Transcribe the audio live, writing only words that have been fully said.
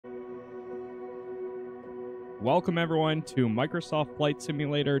Welcome everyone to Microsoft Flight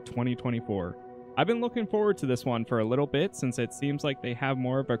Simulator 2024. I've been looking forward to this one for a little bit since it seems like they have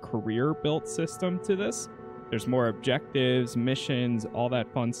more of a career built system to this. There's more objectives, missions, all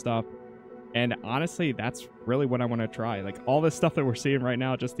that fun stuff. And honestly, that's really what I want to try. Like all this stuff that we're seeing right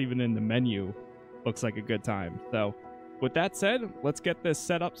now, just even in the menu, looks like a good time. So with that said, let's get this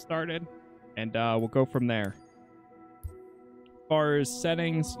setup started and we'll go from there. As far as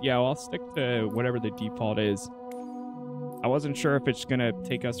settings, yeah, I'll stick to whatever the default is. I wasn't sure if it's going to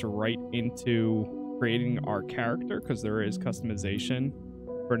take us right into creating our character because there is customization.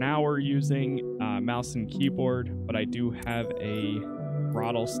 For now, we're using mouse and keyboard, but I do have a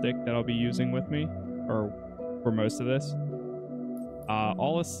throttle stick that I'll be using with me or for most of this.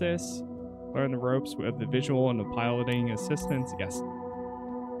 All assists, learn the ropes with the visual and the piloting assistance. Yes.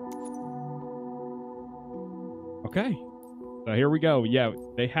 Okay. So here we go. Yeah,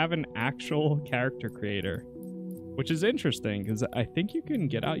 they have an actual character creator, which is interesting because I think you can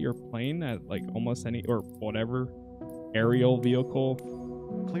get out your plane at like almost any or whatever aerial vehicle.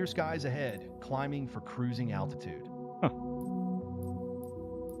 Clear skies ahead, climbing for cruising altitude.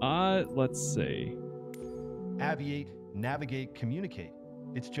 Huh. Let's see. Aviate, navigate, communicate.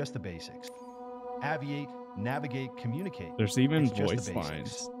 It's just the basics. Aviate, navigate, communicate. There's even voice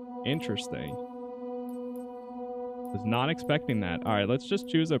lines. Interesting. Was not expecting that. All right, let's just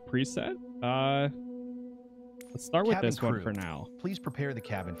choose a preset. Let's start with Cabin this crew, one for now. Please prepare the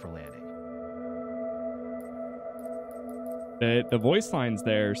cabin for landing. The voice lines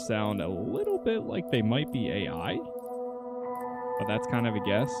there sound a little bit like they might be AI, but that's kind of a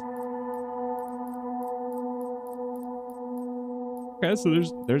guess. Okay, so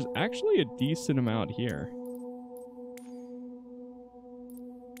there's actually a decent amount here.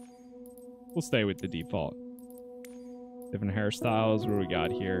 We'll stay with the default. Different hairstyles. What do we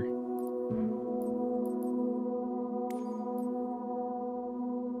got here?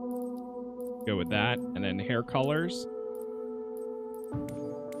 Go with that. And then hair colors.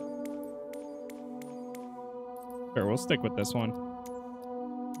 Sure, we'll stick with this one.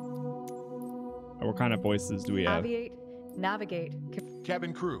 What kind of voices do we have? Aviate, navigate.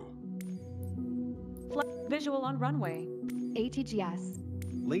 Cabin crew. Visual on runway. ATGS.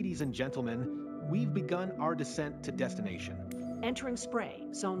 Ladies and gentlemen, we've begun our descent to destination. Entering spray,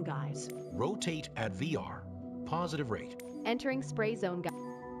 zone guys. Rotate at VR. Positive rate. Entering spray zone.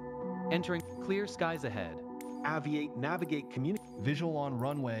 Entering clear skies ahead. Aviate, navigate, communicate. Visual on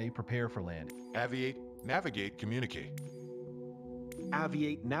runway, prepare for landing. Aviate, navigate, communicate.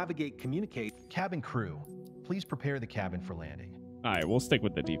 Aviate, navigate, communicate. Cabin crew, please prepare the cabin for landing. All right, we'll stick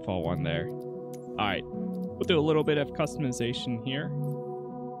with the default one there. All right, we'll do a little bit of customization here.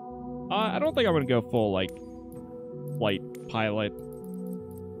 I don't think I'm going to go full, like, flight pilot,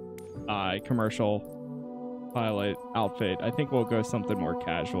 commercial pilot outfit. I think we'll go something more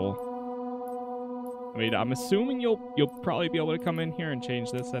casual. I mean, I'm assuming you'll probably be able to come in here and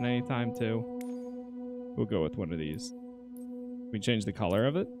change this at any time, too. We'll go with one of these. We change the color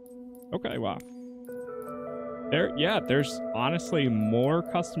of it? Okay, wow. There's honestly more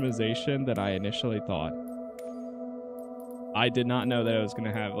customization than I initially thought. I did not know that it was going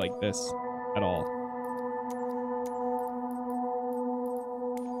to have like this at all.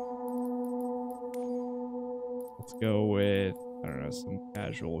 Let's go with, I don't know, some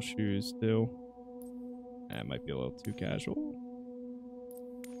casual shoes too. That might be a little too casual.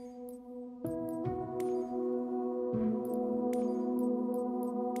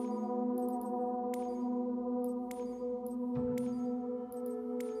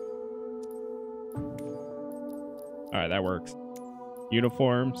 All right, that works.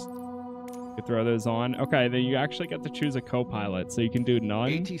 Uniforms. You can throw those on. Okay, then you actually get to choose a co-pilot, so you can do none.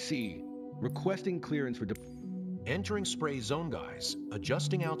 ATC, requesting clearance for... Entering spray zone guys.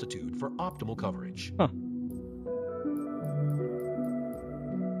 Adjusting altitude for optimal coverage. Huh.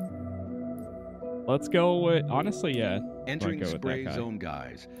 Let's go with... Honestly, yeah. Entering spray zone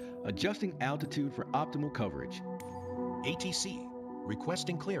guys. Adjusting altitude for optimal coverage. ATC,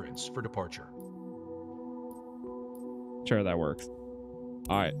 requesting clearance for departure. Sure, that works.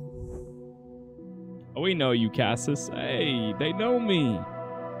 All right. Oh, we know you, Casas. Hey, they know me.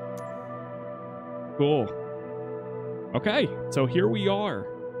 Cool. Okay, so here we are.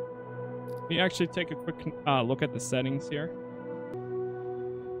 Let me actually take a quick look at the settings here.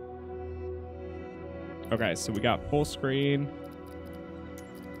 Okay, so we got full screen.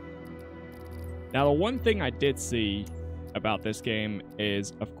 Now, the one thing I did see about this game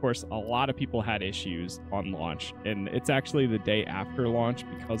is, of course, a lot of people had issues on launch, and it's actually the day after launch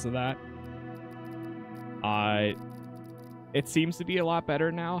because of that. It seems to be a lot better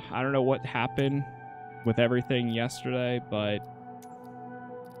now. I don't know what happened with everything yesterday, but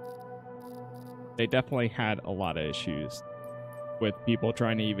they definitely had a lot of issues with people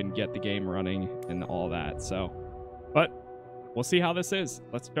trying to even get the game running and all that. So, but we'll see how this is.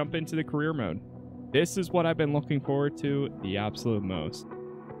 Let's jump into the career mode. This is what I've been looking forward to the absolute most.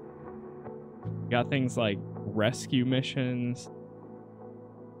 Got things like rescue missions,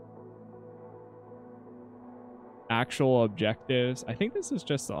 actual objectives. I think this is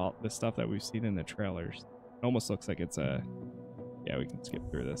just all the stuff that we've seen in the trailers. It almost looks like it's a... Yeah, we can skip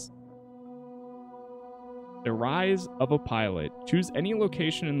through this. The Rise of a Pilot. Choose any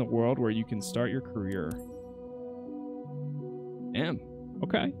location in the world where you can start your career. Damn.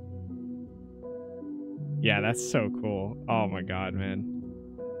 Okay. Yeah, that's so cool. Oh my god, man.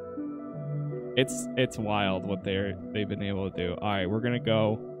 It's wild what they've been able to do. All right, we're gonna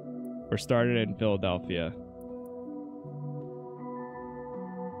go. We're started in Philadelphia.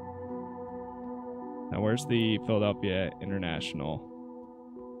 Now, where's the Philadelphia International?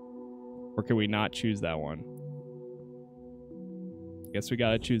 Or can we not choose that one? Guess we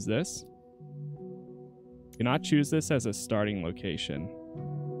gotta choose this. Cannot choose this as a starting location.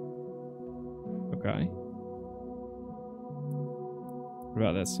 Okay. What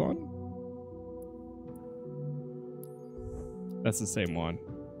about this one? That's the same one.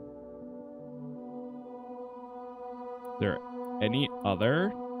 Is there any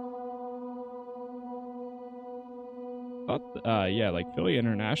other? Yeah, like Philly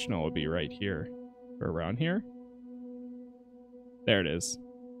International would be right here. Or around here. There it is.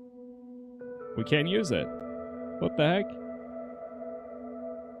 We can't use it. What the heck?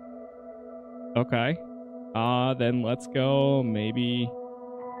 Okay. Then let's go maybe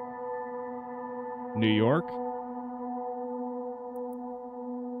New York.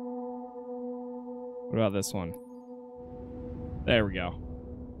 What about this one? There we go.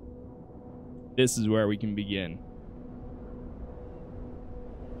 This is where we can begin.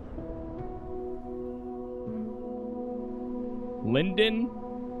 Linden,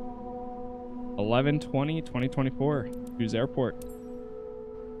 11/20/2024. Choose airport.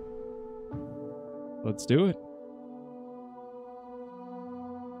 Let's do it.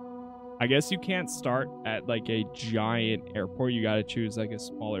 I guess you can't start at like a giant airport. You got to choose like a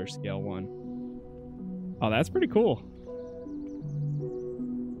smaller scale one. Oh, that's pretty cool.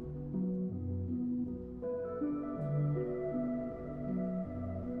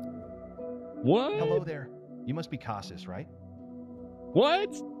 What? Hello there. You must be Casas, right?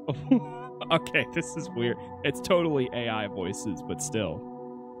 What? Okay, this is weird. It's totally AI voices, but still.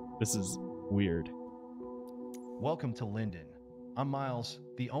 This is weird. Welcome to Linden. I'm Miles,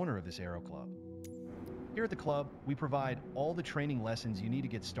 the owner of this aero club. Here at the club, we provide all the training lessons you need to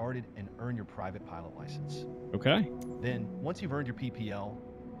get started and earn your private pilot license. Okay. Then, once you've earned your PPL,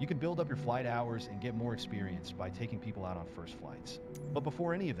 you can build up your flight hours and get more experience by taking people out on first flights. But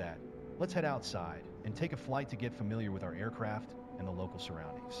before any of that, let's head outside and take a flight to get familiar with our aircraft and the local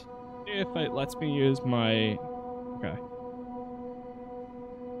surroundings. If it lets me use my... Okay.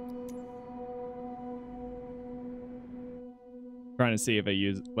 Trying to see if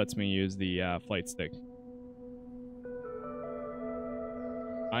it lets me use the flight stick.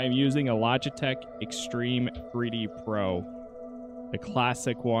 I am using a Logitech Extreme 3D Pro, the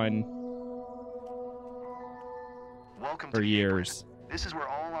classic one. Welcome for to years. This is where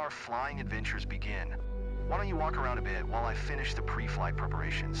all our flying adventures begin. Why don't you walk around a bit while I finish the pre-flight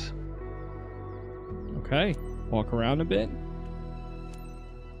preparations? Okay, walk around a bit.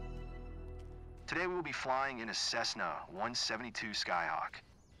 Today we will be flying in a Cessna 172 Skyhawk.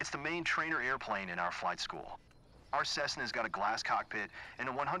 It's the main trainer airplane in our flight school. Our Cessna's got a glass cockpit and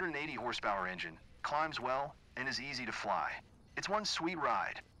a 180 horsepower engine, climbs well, and is easy to fly. It's one sweet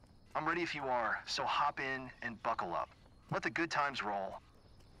ride. I'm ready if you are, so hop in and buckle up. Let the good times roll.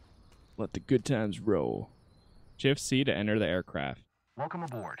 Let the good times roll. Shift C to enter the aircraft. Welcome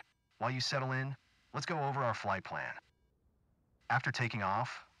aboard. While you settle in, let's go over our flight plan. After taking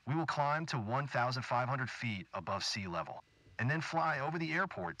off, we will climb to 1,500 feet above sea level, and then fly over the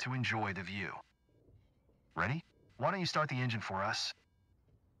airport to enjoy the view. Ready? Why don't you start the engine for us?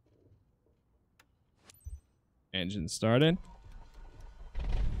 Engine started.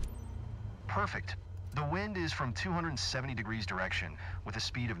 Perfect. The wind is from 270 degrees direction with a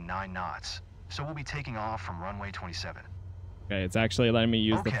speed of 9 knots, so we'll be taking off from runway 27. Okay, it's actually letting me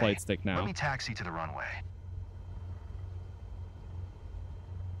use the Okay, flight stick now. Let me taxi to the runway.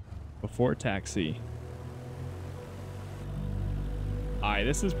 Before taxi. Alright,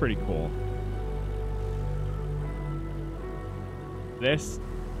 this is pretty cool. This,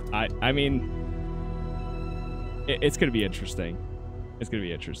 I mean, it's going to be interesting. It's going to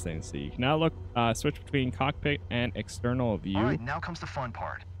be interesting to see. You can now look, switch between cockpit and external view. All right, now comes the fun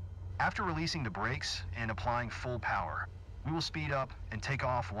part. After releasing the brakes and applying full power, we will speed up and take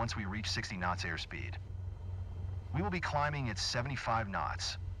off once we reach 60 knots airspeed. We will be climbing at 75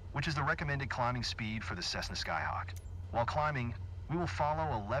 knots, which is the recommended climbing speed for the Cessna Skyhawk. While climbing, we will follow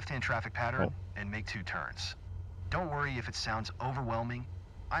a left-hand traffic pattern and make 2 turns. Don't worry if it sounds overwhelming.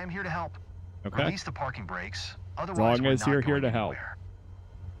 I am here to help. Okay. Release the parking brakes. Otherwise, As long we're as not you're here going to help. anywhere.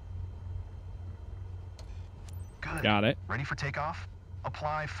 Good. Got it. Ready for takeoff?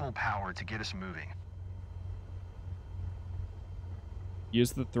 Apply full power to get us moving.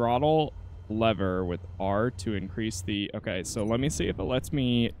 Use the throttle lever with R to increase the... Okay, so let me see if it lets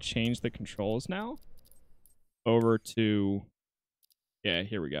me change the controls now. Over to... Yeah,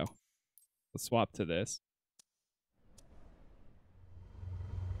 here we go. Let's swap to this.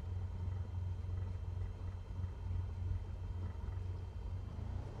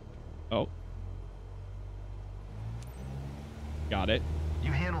 Oh. Got it.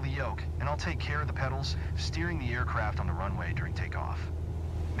 You handle the yoke, and I'll take care of the pedals, steering the aircraft on the runway during takeoff.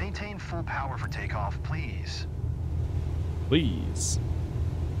 Maintain full power for takeoff, please. Please.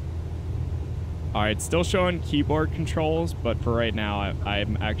 Alright, still showing keyboard controls, but for right now,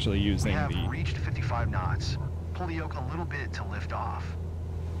 I'm actually using we have reached 55 knots. Pull the yoke a little bit to lift off.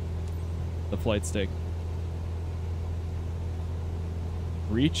 the flight stick.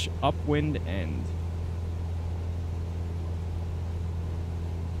 Reach upwind end.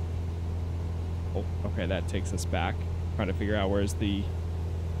 Oh, okay, that takes us back. Trying to figure out where's the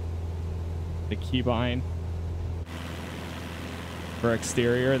keybind for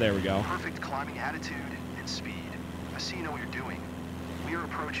exterior. There we go. Perfect climbing attitude and speed. I see you know what you're doing. We are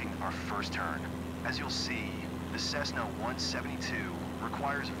approaching our first turn. As you'll see, the Cessna 172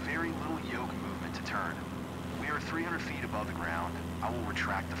 requires very little yoke movement to turn. We are 300 feet above the ground. I will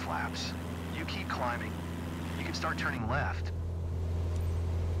retract the flaps. You keep climbing. You can start turning left.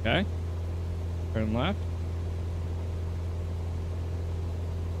 Okay. Turn left.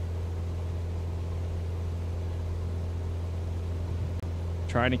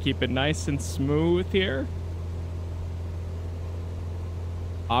 Trying to keep it nice and smooth here.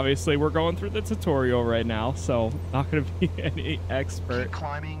 Obviously, we're going through the tutorial right now, so not going to be any expert Keep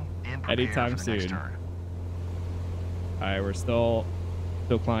climbing and prepare anytime for the next soon. turn. All right, we're still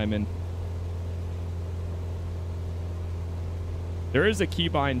climbing. There is a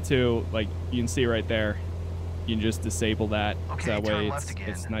keybind too, like you can see right there. You can just disable that, so Okay, that turn way left again.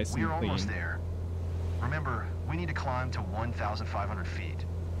 it's nice We and are almost clean. there. Remember, we need to climb to 1,500 feet. It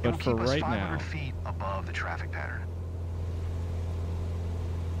But will for keep us right 500 now, feet above the traffic pattern.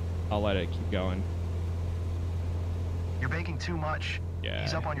 I'll let it keep going. You're banking too much. Yeah.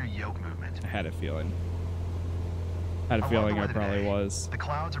 Ease up on your yoke movement. I had a feeling. Had a I love feeling the I weather probably today. was. The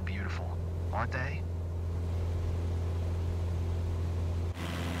clouds are beautiful, aren't they?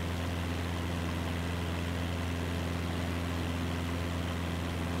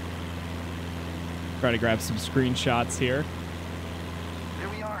 Try to grab some screenshots here. There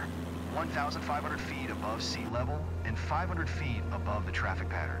we are. 1,500 feet above sea level and 500 feet above the traffic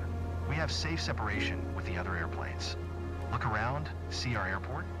pattern. We have safe separation with the other airplanes. Look around, see our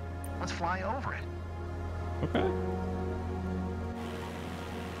airport. Let's fly over it. Okay.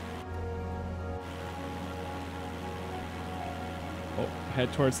 Oh,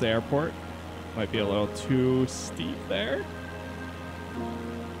 head towards the airport. Might be a little too steep there.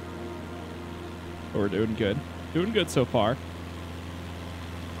 But we're doing good. Doing good so far.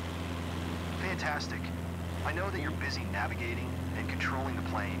 Fantastic. I know that you're busy navigating and controlling the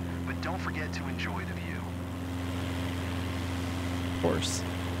plane, but don't forget to enjoy the view. Of course.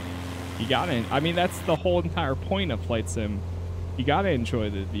 You gotta, I mean, that's the whole entire point of Flight Sim. You gotta enjoy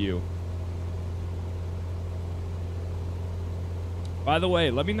the view. By the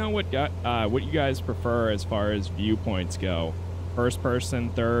way, let me know what you guys prefer as far as viewpoints go. First person,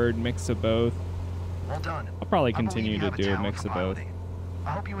 third, mix of both. Well done. I'll probably I believe continue you to have a do a talent mix for of both. piloting.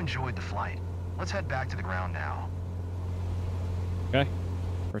 I hope you enjoyed the flight. Let's head back to the ground now. Okay.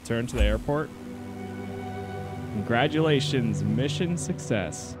 Return to the airport. Congratulations, mission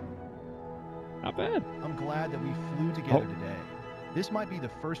success. Not bad. I'm glad that we flew together today. This might be the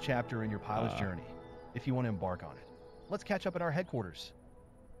first chapter in your pilot's journey, if you want to embark on it. Let's catch up at our headquarters.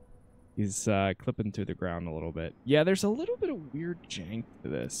 He's clipping through the ground a little bit. Yeah, there's a little bit of weird jank to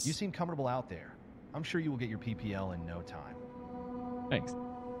this. You seem comfortable out there. I'm sure you will get your PPL in no time. Thanks.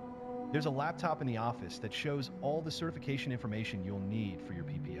 There's a laptop in the office that shows all the certification information you'll need for your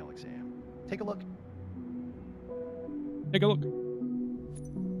PPL exam. Take a look. Take a look.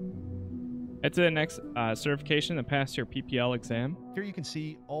 Head to the next certification and pass your PPL exam. Here you can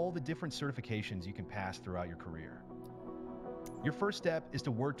see all the different certifications you can pass throughout your career. Your first step is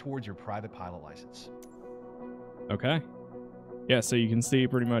to work towards your private pilot license. Okay. Yeah, so you can see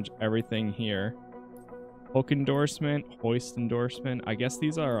pretty much everything here. Hook endorsement, hoist endorsement. I guess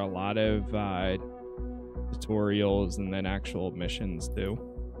these are a lot of tutorials and then actual missions too.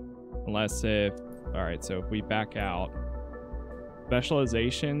 Unless if... Alright, so if we back out...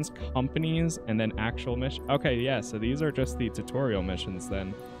 Specializations, companies, and then actual mission. Okay, yeah, so these are just the tutorial missions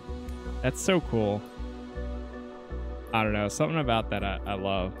then. That's so cool. I don't know, something about that I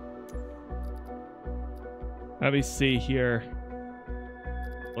love. Let me see here.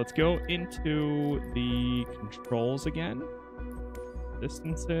 Let's go into the controls again.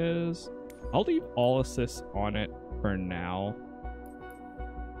 Distances. I'll leave all assists on it for now.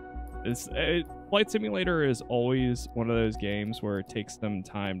 Flight Simulator is always one of those games where it takes them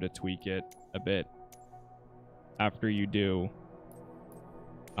time to tweak it a bit after you do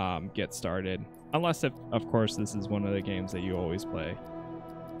get started. Unless, if, of course, this is one of the games that you always play.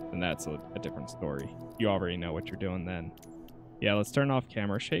 And that's a different story. You already know what you're doing then. Yeah, let's turn off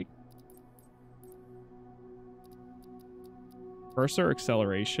camera shake. Cursor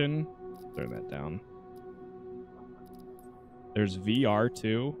acceleration. Turn that down. There's VR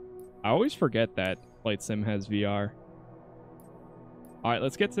too. I always forget that Flight Sim has VR. Alright,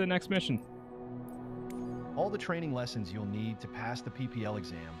 let's get to the next mission. All the training lessons you'll need to pass the PPL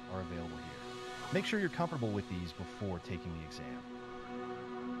exam are available here. Make sure you're comfortable with these before taking the exam.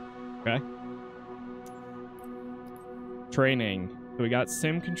 Okay. Training. So we got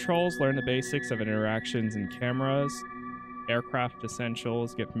sim controls, learn the basics of interactions and cameras. Aircraft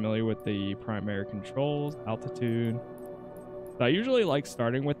essentials, get familiar with the primary controls, altitude. So I usually like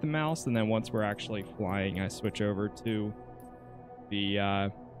starting with the mouse, and then once we're actually flying, I switch over to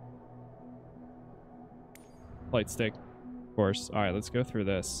the flight stick, of course. All right, let's go through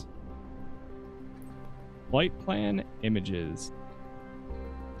this. Flight plan images.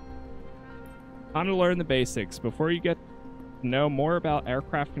 Time to learn the basics. Before you get to know more about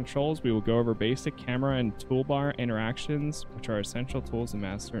aircraft controls, we will go over basic camera and toolbar interactions, which are essential tools to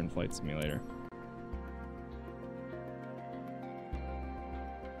master in Flight Simulator.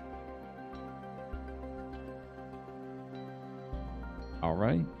 All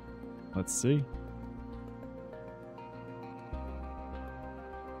right, let's see.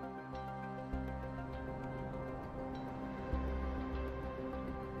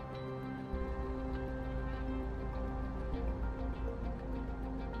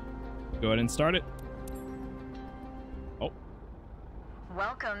 Go ahead and start it. Oh.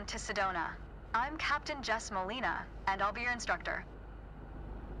 Welcome to Sedona. I'm Captain Jess Molina, and I'll be your instructor.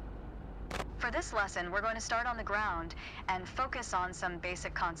 For this lesson, we're going to start on the ground and focus on some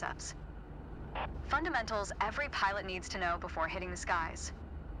basic concepts. Fundamentals every pilot needs to know before hitting the skies.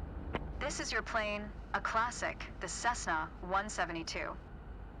 This is your plane, a classic, the Cessna 172.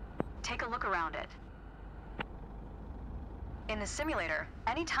 Take a look around it. In the simulator,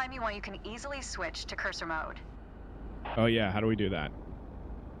 anytime you want, you can easily switch to cursor mode. Oh yeah, how do we do that?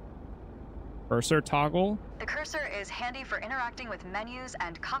 Cursor toggle? The cursor is handy for interacting with menus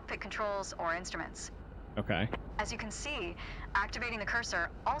and cockpit controls or instruments. Okay. As you can see, activating the cursor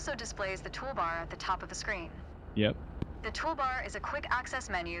also displays the toolbar at the top of the screen. Yep. The toolbar is a quick access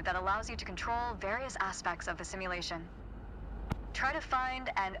menu that allows you to control various aspects of the simulation. Try to find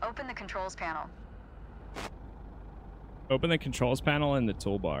and open the controls panel. Open the controls panel in the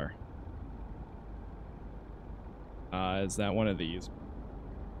toolbar. Is that one of these?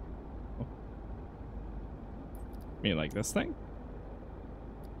 Oh. You mean like this thing?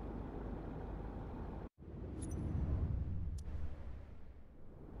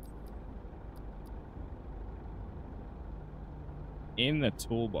 In the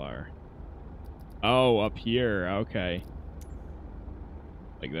toolbar. Oh, up here. Okay.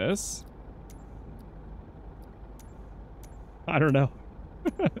 Like this? I don't know.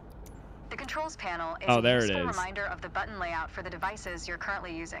 The controls panel is Oh, there a it useful is. reminder of the button layout for the devices you're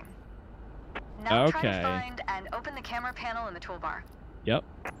currently using. Now try to find and open the camera panel in the toolbar. Yep,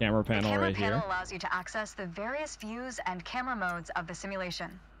 camera panel right here. The camera panel allows you to access the various views and camera modes of the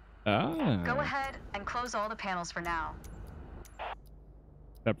simulation. Ah. Go ahead and close all the panels for now.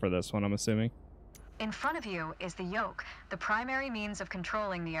 Except for this one, I'm assuming. In front of you is the yoke, the primary means of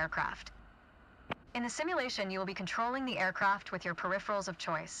controlling the aircraft. In the simulation, you will be controlling the aircraft with your peripherals of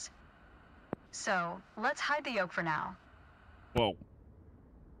choice. So, let's hide the yoke for now. Whoa.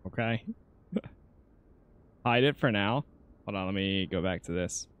 Okay. Hide it for now. Hold on, let me go back to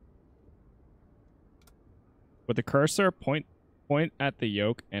this. With the cursor, point at the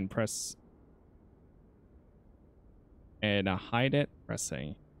yoke and press And hide it,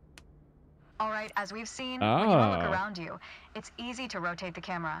 pressing. All right, as we've seen, when you all look Oh. around you, it's easy to rotate the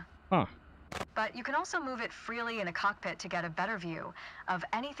camera. Huh. But you can also move it freely in the cockpit to get a better view of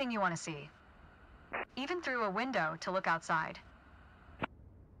anything you want to see. Even through a window to look outside.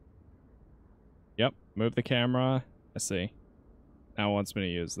 Yep, move the camera. I see. Now it wants me to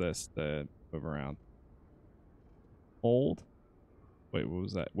use this to move around. Hold. Wait, what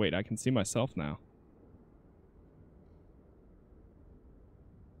was that? Wait, I can see myself now.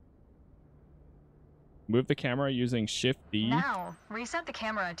 Move the camera using Shift D. Now, reset the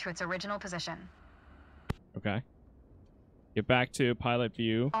camera to its original position. Okay. Get back to pilot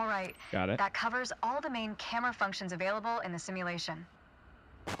view. All right. Got it. That covers all the main camera functions available in the simulation.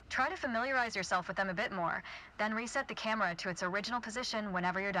 Try to familiarize yourself with them a bit more, then reset the camera to its original position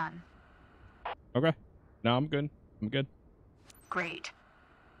whenever you're done. Okay. No, I'm good. I'm good. Great.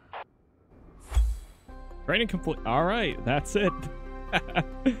 Training complete. All right, that's it.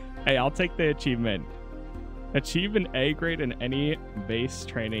 Hey, I'll take the achievement. Achieve an A grade in any base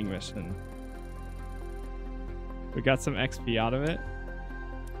training mission. We got some XP out of it.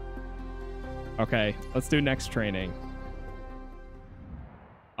 Okay, let's do next training.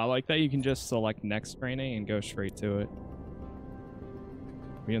 I like that you can just select next training and go straight to it.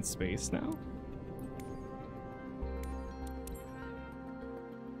 Are we in space now?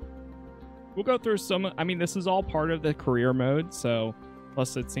 We'll go through some. I mean, this is all part of the career mode, so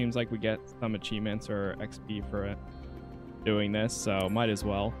plus it seems like we get some achievements or XP for it doing this, so might as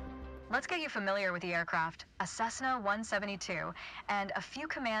well. Let's get you familiar with the aircraft, a Cessna 172, and a few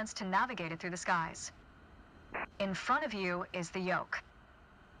commands to navigate it through the skies. In front of you is the yoke.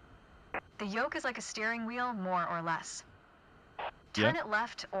 The yoke is like a steering wheel, more or less. Turn it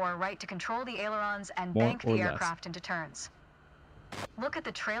left or right to control the ailerons and bank the aircraft into turns. Look at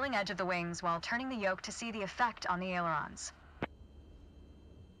the trailing edge of the wings while turning the yoke to see the effect on the ailerons.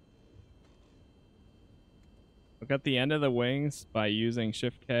 Look at the end of the wings by using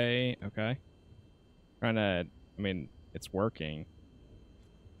Shift K. Okay. Trying to, I mean, it's working.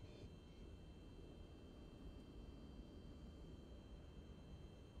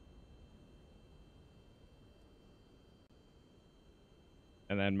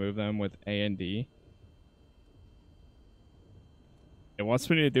 And then move them with A and D. It wants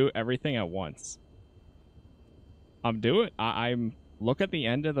me to do everything at once. I'm doing. I'm look at the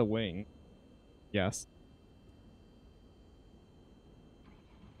end of the wing. Yes.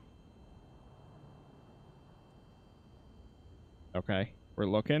 Okay, we're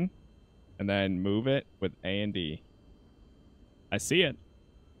looking, and then move it with A and D. I see it.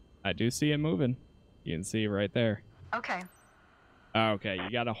 I do see it moving. You can see right there. Okay. Okay, you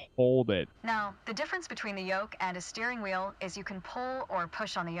gotta hold it. Now, the difference between the yoke and a steering wheel is you can pull or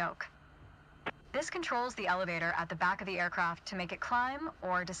push on the yoke. This controls the elevator at the back of the aircraft to make it climb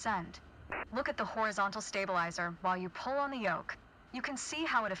or descend. Look at the horizontal stabilizer while you pull on the yoke. You can see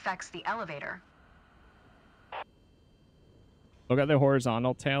how it affects the elevator. Look at the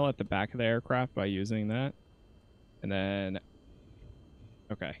horizontal tail at the back of the aircraft by using that. And then...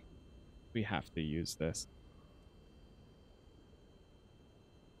 Okay. We have to use this.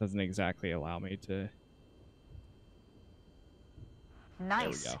 Doesn't exactly allow me to...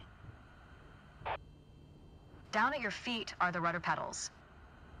 Nice. There we go. Down at your feet are the rudder pedals.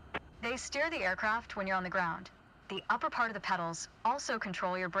 They steer the aircraft when you're on the ground. The upper part of the pedals also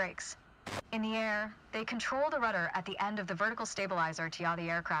control your brakes. In the air, they control the rudder at the end of the vertical stabilizer to yaw the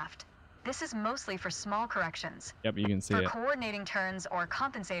aircraft. This is mostly for small corrections. Yep, you can see it. For coordinating turns or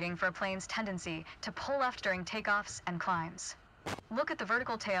compensating for a plane's tendency to pull left during takeoffs and climbs. Look at the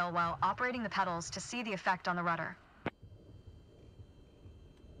vertical tail while operating the pedals to see the effect on the rudder.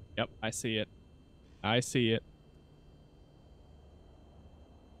 Yep, I see it. I see it.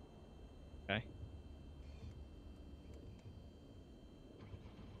 Okay.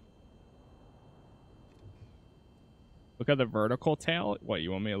 Look at the vertical tail. What,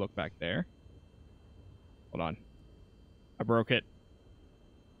 you want me to look back there? Hold on. I broke it.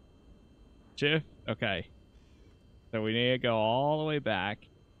 Shift. Okay. So we need to go all the way back.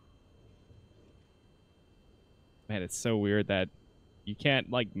 Man, it's so weird that you can't,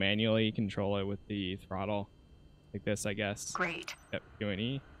 like, manually control it with the throttle. Like this, I guess. Great. Yep, doing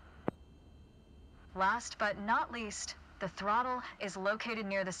E. Last but not least, the throttle is located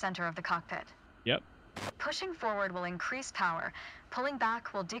near the center of the cockpit. Yep. Pushing forward will increase power. Pulling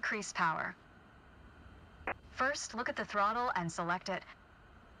back will decrease power. First, look at the throttle and select it.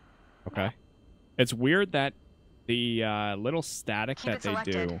 Okay. It's weird that the little static Keep that it they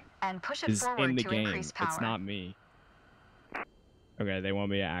selected do and push it is forward in the to game. increase power. It's not me. Okay, they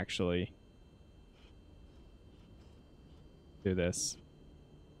want me to actually... do this.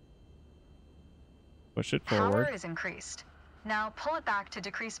 Push it Power forward. is increased. Now pull it back to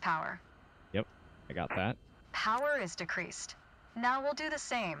decrease power. Yep, I got that. Power is decreased. Now we'll do the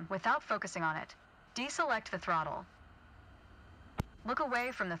same without focusing on it. Deselect the throttle. Look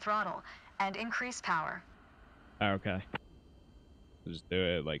away from the throttle and increase power. Okay. Just do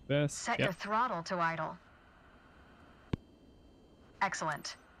it like this. Set your throttle to idle.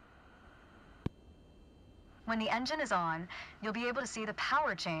 Excellent. When the engine is on, you'll be able to see the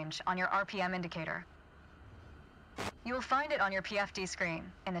power change on your RPM indicator. You will find it on your PFD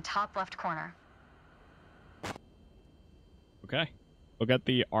screen in the top left corner. Okay. Look at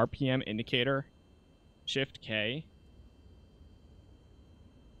the RPM indicator. Shift K.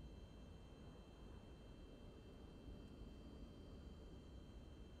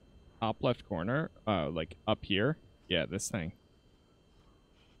 Top left corner. Like up here. Yeah, this thing.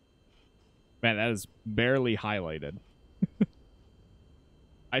 Man, that is barely highlighted.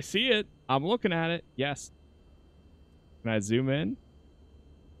 I see it. I'm looking at it. Yes. Can I zoom in?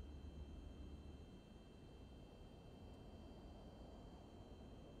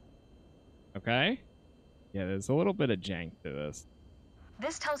 Okay. Yeah, there's a little bit of jank to this.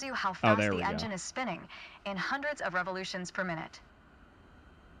 This tells you how fast the go. engine is spinning in hundreds of revolutions per minute.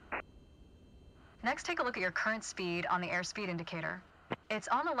 Next, take a look at your current speed on the airspeed indicator. It's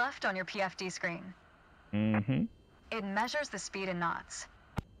on the left on your PFD screen. Mm-hmm. It measures the speed in knots.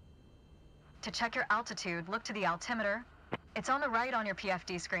 To check your altitude, look to the altimeter. It's on the right on your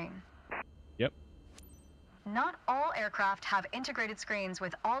PFD screen. Yep. Not all aircraft have integrated screens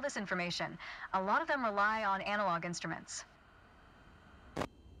with all this information. A lot of them rely on analog instruments.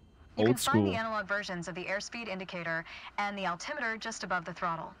 You can find the analog versions of the airspeed indicator and the altimeter just above the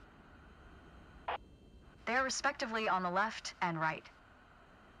throttle. They are respectively on the left and right.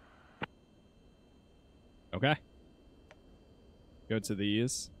 Okay. Go to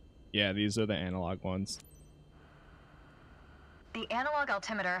these. Yeah, these are the analog ones. The analog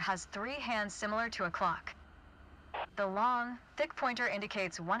altimeter has 3 hands similar to a clock. The long, thick pointer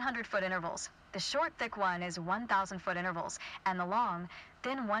indicates 100-foot intervals. The short, thick one is 1,000-foot intervals. And the long,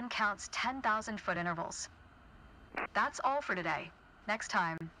 thin one counts 10,000-foot intervals. That's all for today. Next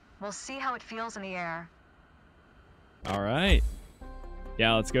time, we'll see how it feels in the air. All right.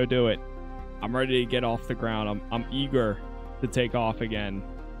 Yeah, let's go do it. I'm ready to get off the ground. I'm eager to take off again.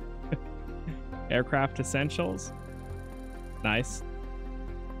 Aircraft essentials. Nice.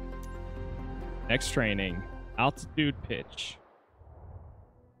 Next training. Altitude pitch.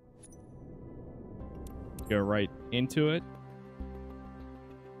 Go right into it.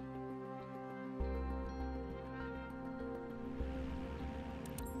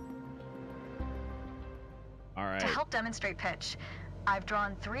 All right. To help demonstrate pitch, I've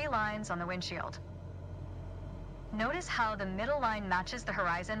drawn 3 lines on the windshield. Notice how the middle line matches the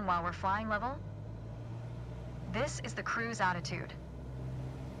horizon while we're flying level? This is the cruise attitude.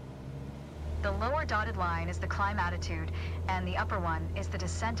 The lower dotted line is the climb attitude, and the upper one is the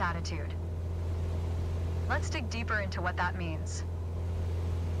descent attitude. Let's dig deeper into what that means.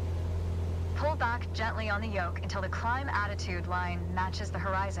 Pull back gently on the yoke until the climb attitude line matches the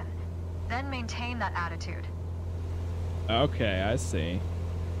horizon. Then maintain that attitude. Okay, I see.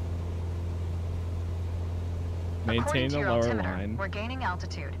 Maintain the lower line. We're gaining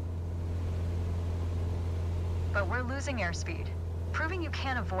altitude. But we're losing airspeed, proving you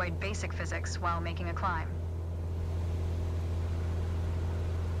can avoid basic physics while making a climb.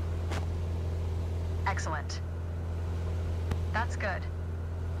 Excellent. That's good.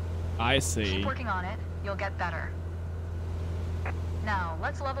 I see. Keep working on it. You'll get better. Now,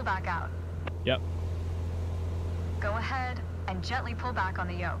 let's level back out. Yep. Go ahead and gently pull back on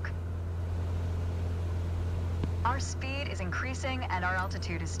the yoke. Our speed is increasing and our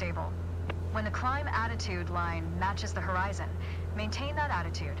altitude is stable. When the climb attitude line matches the horizon, maintain that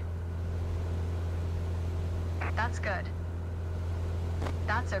attitude. That's good.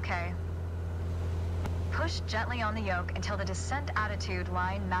 That's okay. Push gently on the yoke until the descent attitude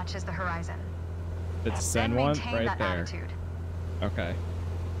line matches the horizon. The descent one? Right there. Attitude. Okay.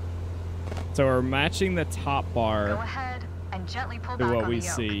 So we're matching the top bar Go ahead and gently pull to back what on we the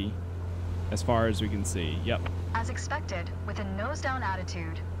yoke. see as far as we can see. Yep. As expected, with a nose-down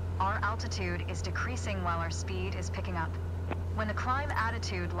attitude, our altitude is decreasing while our speed is picking up. When the climb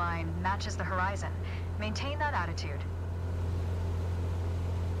attitude line matches the horizon, maintain that attitude.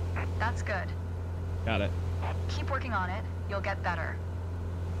 That's good. Got it. Keep working on it. You'll get better.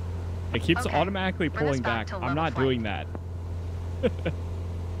 It keeps Okay, automatically bring us pulling back back. to I'm not level doing that.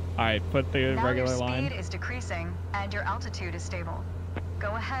 All right, put the Now regular your speed line. is decreasing and your altitude is stable.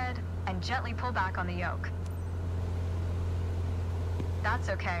 Go ahead and gently pull back on the yoke. That's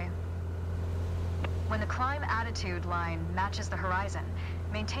okay. When the climb attitude line matches the horizon,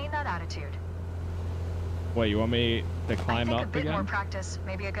 maintain that attitude. Wait, you want me to climb I think up a bit again? more practice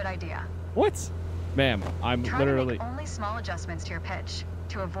may be a good idea. What? Ma'am, I'm Try literally... to make only small adjustments to your pitch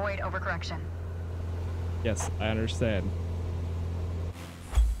to avoid overcorrection. Yes, I understand.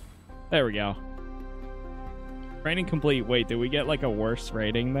 There we go. Training complete. Wait, did we get like a worse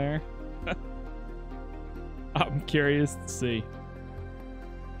rating there? I'm curious to see.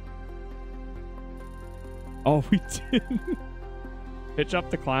 Oh, we did. Pitch up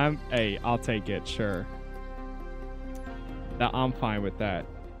the climb. Hey, I'll take it. Sure. I'm fine with that.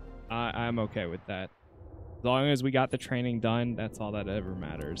 I'm okay with that. As long as we got the training done, that's all that ever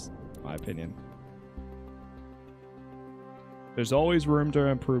matters, in my opinion. There's always room to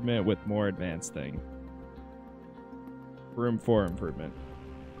improvement with more advanced thing. Room for improvement.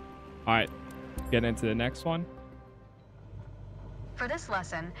 All right, get into the next one. For this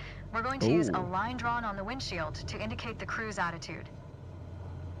lesson, we're going to use a line drawn on the windshield to indicate the cruise attitude.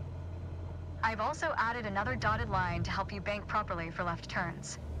 I've also added another dotted line to help you bank properly for left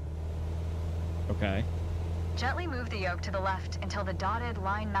turns. Okay. Gently move the yoke to the left until the dotted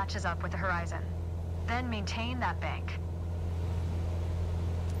line matches up with the horizon. Then maintain that bank.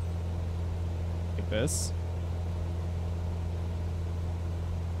 Like this.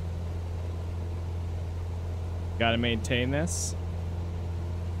 Gotta maintain this.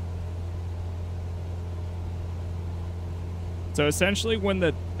 So essentially when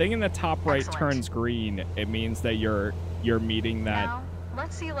the thing in the top right turns green, it means that you're meeting that now,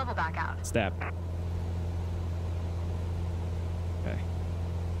 let's see you level back out. step. Okay.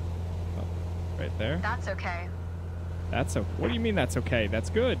 Oh, right there. That's okay. That's okay. What do you mean that's okay? That's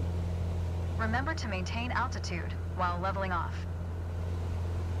good. Remember to maintain altitude while leveling off.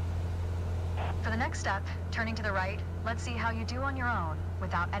 For the next step, turning to the right, let's see how you do on your own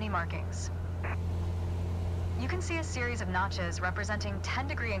without any markings. You can see a series of notches representing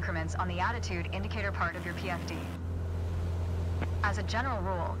 10-degree increments on the attitude indicator part of your PFD. As a general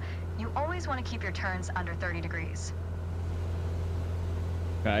rule, you always want to keep your turns under 30 degrees.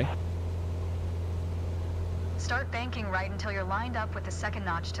 Okay. Start banking right until you're lined up with the second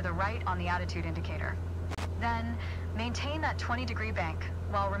notch to the right on the attitude indicator. Then, maintain that 20-degree bank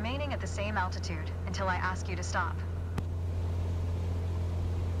while remaining at the same altitude until I ask you to stop.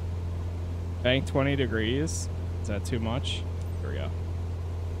 Bank 20 degrees. Is that too much? Here we go.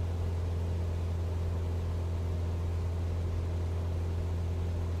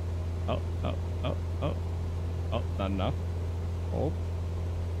 Oh, not enough. Hold.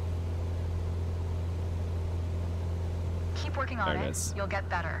 Keep working on There it it. is. You'll get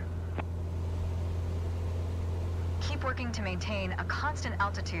better. Keep working to maintain a constant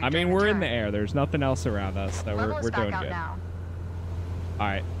altitude. I mean, we're in the air. There's nothing else around us, so Level we're us back doing out good. now. All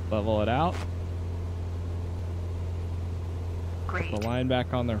right, level it out. Great. The line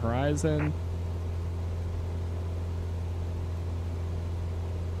back on the horizon.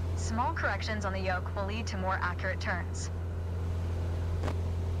 Small corrections on the yoke will lead to more accurate turns.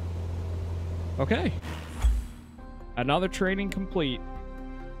 Okay. Another training complete.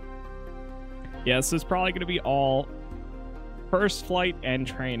 Yeah, this is probably going to be all first flight and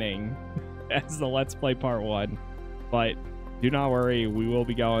training as the Let's Play Part 1. But do not worry, we will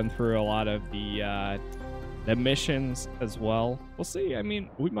be going through a lot of the missions as well. We'll see. I mean,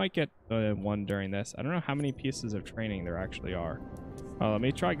 we might get one during this. I don't know how many pieces of training there actually are. Let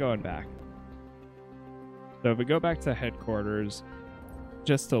me try going back. So if we go back to headquarters,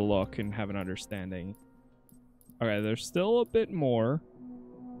 just to look and have an understanding. Okay, there's still a bit more.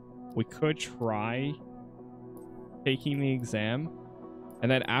 We could try taking the exam. And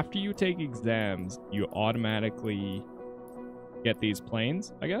then after you take exams, you automatically get these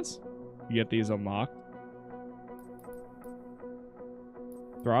planes, I guess. You get these unlocked.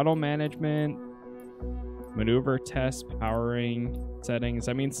 Throttle management, maneuver test, powering settings.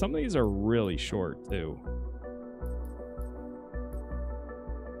 I mean, some of these are really short too.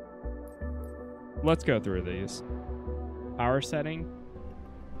 Let's go through these. Power setting.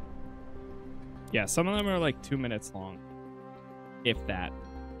 Yeah, some of them are like 2 minutes long, if that.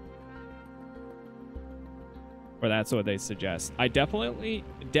 Or that's what they suggest. I definitely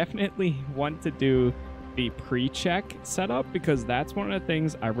want to do the pre-check setup, because that's one of the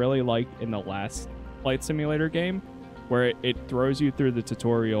things I really liked in the last flight simulator game, where it throws you through the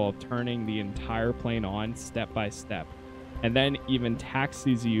tutorial of turning the entire plane on step by step, and then even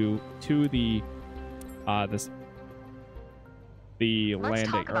taxis you to the Let's landing,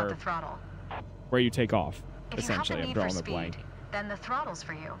 talk about or the throttle. where you take off. If Essentially, you I'm have the drawing need the for blank. speed, then the throttle's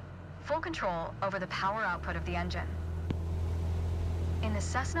for you. Full control over the power output of the engine. In the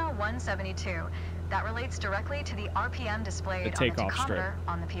Cessna 172, that relates directly to the RPM displayed on the takeoff strip tachometer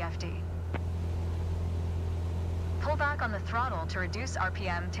on the PFD. Pull back on the throttle to reduce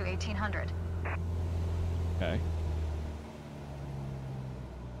RPM to 1800. Okay.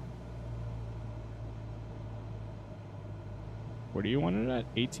 What do you want it at?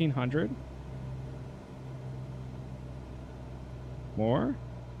 1800? More?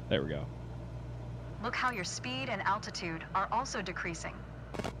 There we go. Look how your speed and altitude are also decreasing.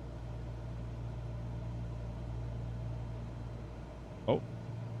 Oh.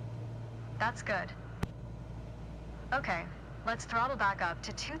 That's good. Okay, let's throttle back up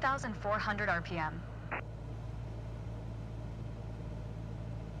to 2,400 RPM.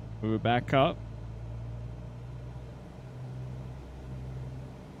 Move it back up.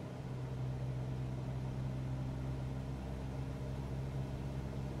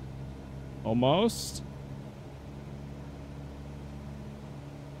 Almost.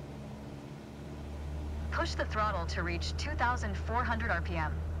 Push the throttle to reach 2,400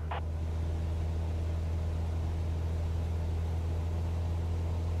 RPM.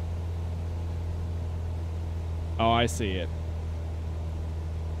 Oh, I see it.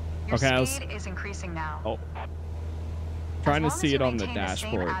 Your Okay, speed is increasing now. Oh. Trying to see it on the The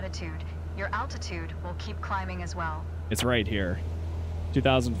dashboard. same attitude, your altitude will keep climbing as well. It's right here.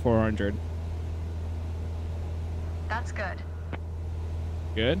 2,400. That's good.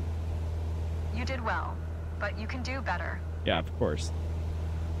 Good? You did well, but you can do better. Yeah, of course.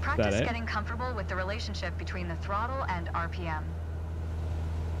 Practice it? getting comfortable with the relationship between the throttle and RPM.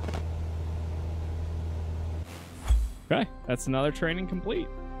 Okay, that's another training complete.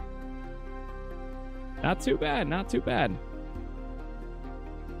 Not too bad, not too bad.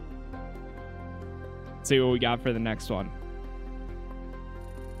 Let's see what we got for the next one.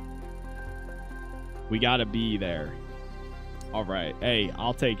 We gotta be there. All right, hey,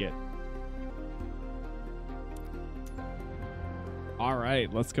 I'll take it. All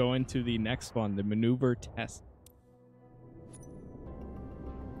right, let's go into the next one, the maneuver test.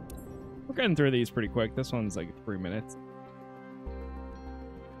 We're getting through these pretty quick. This one's like 3 minutes.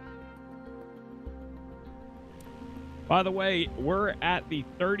 By the way, we're at the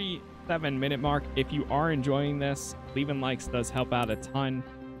 37-minute mark. If you are enjoying this, leaving likes does help out a ton.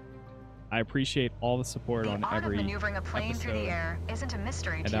 I appreciate all the support on every The art of maneuvering a plane through the air isn't a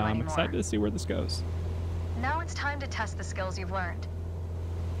mystery to you I'm anymore. excited to see where this goes. Now it's time to test the skills you've learned.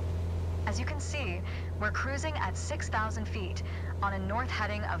 As you can see, we're cruising at 6,000 feet on a north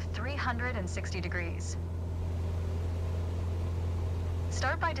heading of 360 degrees.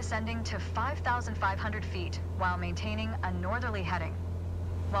 Start by descending to 5,500 feet while maintaining a northerly heading.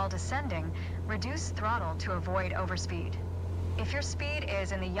 While descending, reduce throttle to avoid overspeed. If your speed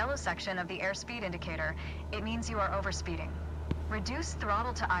is in the yellow section of the airspeed indicator, it means you are overspeeding. Reduce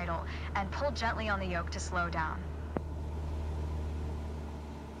throttle to idle and pull gently on the yoke to slow down.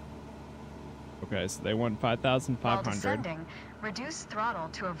 Okay, so they want While 5,500. descending, reduce throttle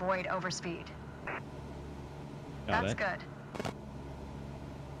to avoid overspeed. Got That's it. good.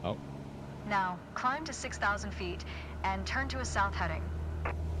 Oh, Now, climb to 6,000 feet and turn to a south heading.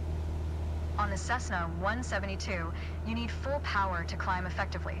 On the Cessna 172, you need full power to climb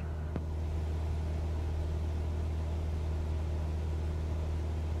effectively.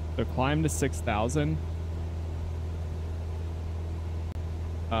 so climb to 6,000.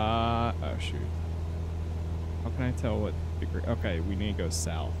 Oh shoot. How can I tell what degree? Okay, we need to go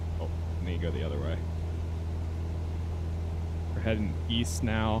south. Oh, we need to go the other way. We're heading east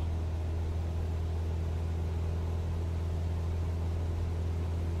now.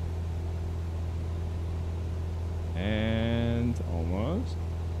 And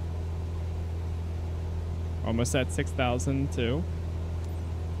almost at 6,000 too.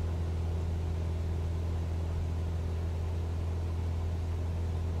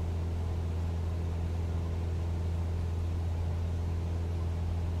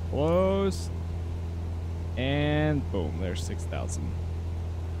 Close. And boom, there's 6,000.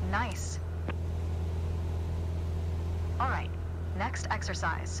 Nice. All right, next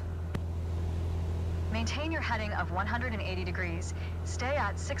exercise. Maintain your heading of 180 degrees, stay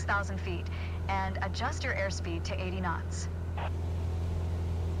at 6,000 feet, and adjust your airspeed to 80 knots.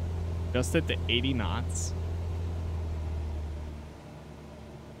 Just at the 80 knots.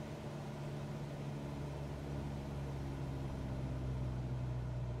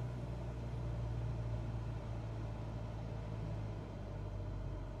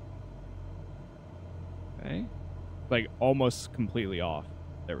 Okay. Like almost completely off.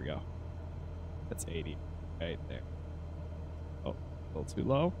 There we go. That's 80 right there. Oh, a little too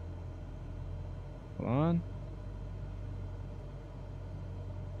low. Hold on.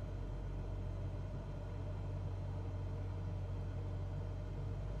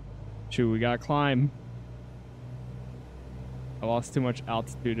 Shoot, we gotta climb. I lost too much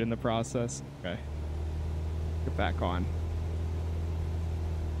altitude in the process. Okay. Get back on.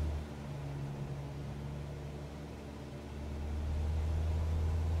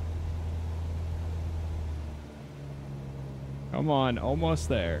 Come on, almost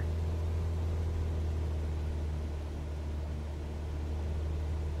there.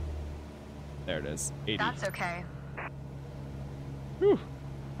 There it is, 80. That's okay. Whew.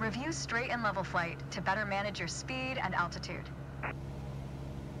 Review straight and level flight to better manage your speed and altitude.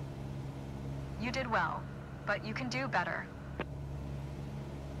 You did well, but you can do better.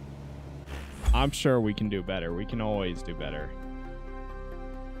 I'm sure we can do better. We can always do better.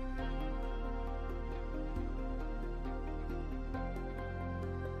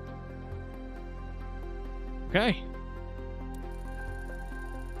 Okay.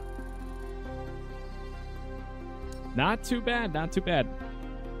 Not too bad, not too bad.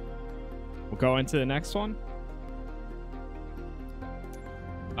 We'll go into the next one.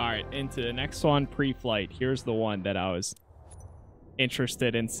 All right, into the next one, pre-flight. Here's the one that I was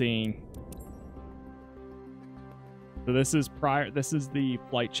interested in seeing. So this is the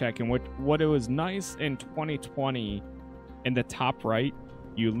flight check, and what it was nice in 2020, in the top right,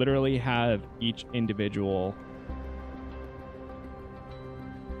 you literally have each individual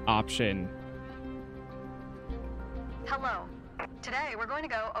option. Hello. Today we're going to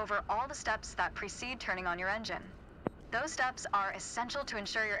go over all the steps that precede turning on your engine. Those steps are essential to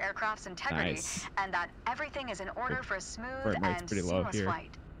ensure your aircraft's integrity and that everything is in order for a smooth and seamless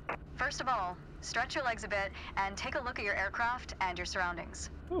flight. First of all, stretch your legs a bit and take a look at your aircraft and your surroundings.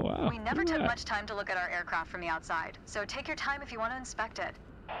 Oh, wow. We never took much time to look at our aircraft from the outside, so take your time if you want to inspect it.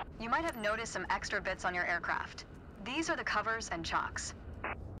 You might have noticed some extra bits on your aircraft. These are the covers and chocks.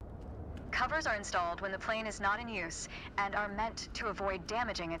 Covers are installed when the plane is not in use and are meant to avoid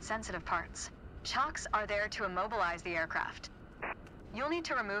damaging its sensitive parts. Chocks are there to immobilize the aircraft. You'll need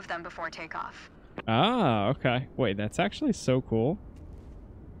to remove them before takeoff. Ah, okay. Wait, that's actually so cool.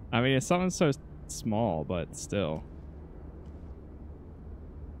 I mean, it's something so small, but still.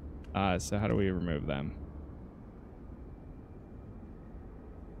 So how do we remove them?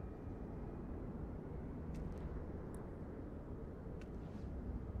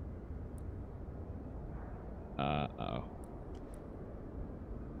 Uh-oh.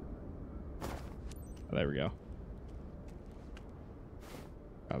 Oh, there we go.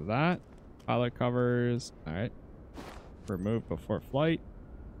 Got that. Pilot covers. All right. Remove before flight.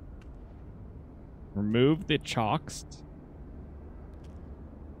 Remove the chocks.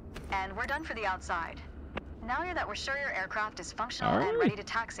 And we're done for the outside. Now that we're sure your aircraft is functional and ready to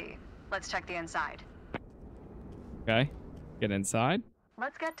taxi, let's check the inside. Okay. Get inside.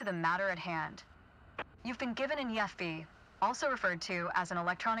 Let's get to the matter at hand. You've been given an EFB, also referred to as an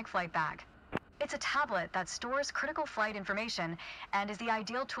electronic flight bag. It's a tablet that stores critical flight information and is the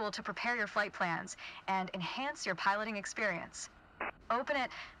ideal tool to prepare your flight plans and enhance your piloting experience. Open it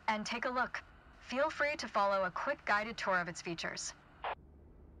and take a look. Feel free to follow a quick guided tour of its features.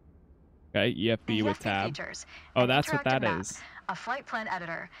 Okay, EFB with tab. Features, oh, that's what that map, is. A flight plan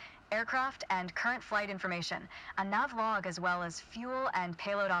editor, aircraft and current flight information, a nav log as well as fuel and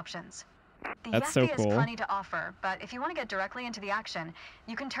payload options. The That's so EFB cool. has plenty to offer, but if you want to get directly into the action,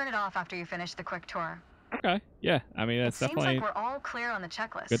 you can turn it off after you finish the quick tour. Okay, yeah. I mean, that's definitely seems like we're all clear on the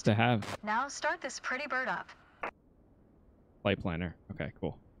checklist. good to have. Now start this pretty bird up. Flight planner. Okay,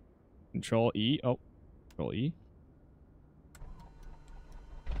 cool. Control E. Oh, Control E.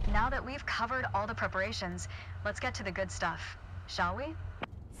 Now that we've covered all the preparations, let's get to the good stuff, shall we?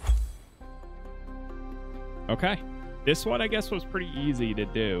 Okay. This one, I guess, was pretty easy to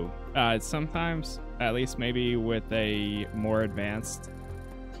do. Sometimes, at least maybe with a more advanced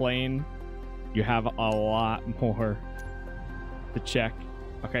plane, you have a lot more to check.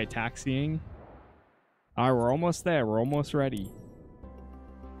 Okay, taxiing. All right, we're almost there. We're almost ready.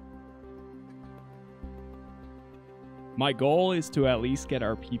 My goal is to at least get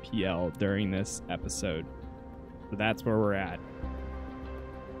our PPL during this episode. So that's where we're at.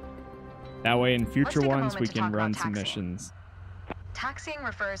 That way in future ones we can run some missions. Taxiing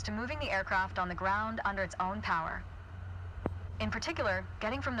refers to moving the aircraft on the ground under its own power. In particular,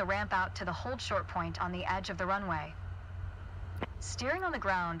 getting from the ramp out to the hold short point on the edge of the runway. Steering on the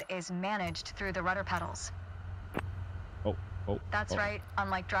ground is managed through the rudder pedals. That's right,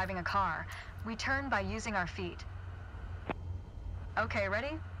 unlike driving a car, we turn by using our feet. Okay,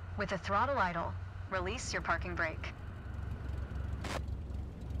 ready? With the throttle idle, release your parking brake.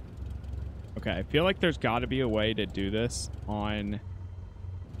 Okay, I feel like there's got to be a way to do this on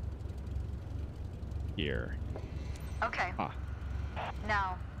here. Okay.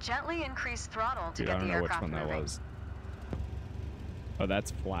 Now, gently increase throttle to Dude, get I don't the know which aircraft one that moving. was. Oh,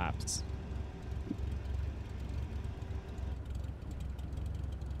 that's flaps.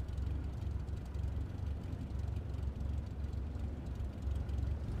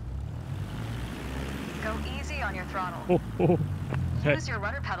 Go easy on your throttle. Oh, oh. Okay. Use your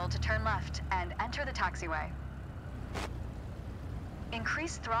rudder pedal to turn left and enter the taxiway.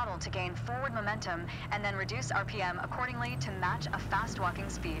 Increase throttle to gain forward momentum and then reduce RPM accordingly to match a fast walking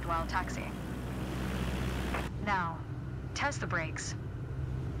speed while taxiing. Now, test the brakes.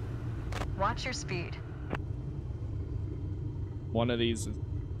 Watch your speed. One of these is,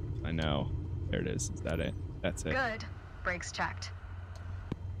 I know. There it is. Is that it? That's it. Good. Brakes checked.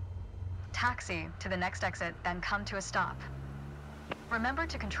 Taxi to the next exit, then come to a stop. Remember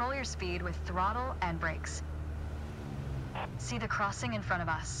to control your speed with throttle and brakes. See the crossing in front of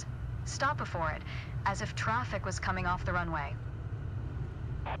us. Stop before it, as if traffic was coming off the runway.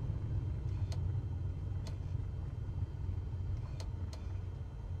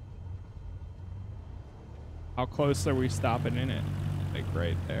 How close are we stopping in it? Like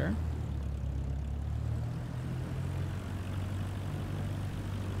right there?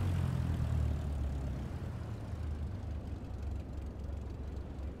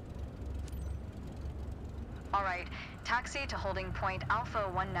 All right, taxi to holding point Alpha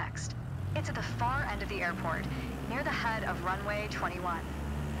 1 next. It's at the far end of the airport, near the head of runway 21.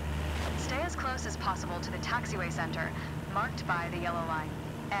 Stay as close as possible to the taxiway center, marked by the yellow line,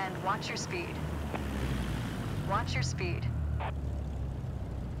 and watch your speed. Watch your speed.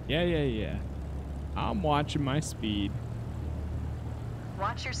 Yeah. I'm watching my speed.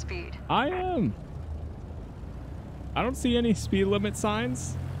 Watch your speed. I am. I don't see any speed limit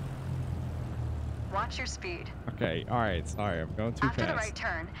signs. Watch your speed. Okay, alright, sorry, I'm going too After fast. the right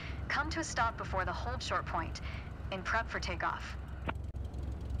turn, come to a stop before the hold short point, in prep for takeoff.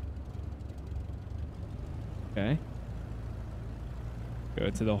 Okay. Go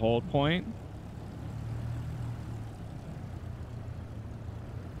to the hold point.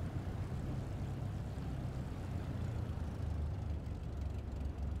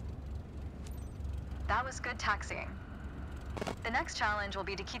 That was good taxiing. The next challenge will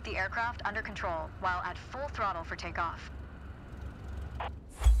be to keep the aircraft under control while at full throttle for takeoff.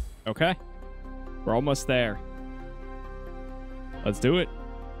 Okay. We're almost there. Let's do it.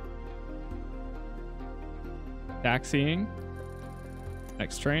 Taxiing.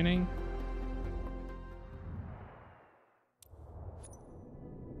 Next training.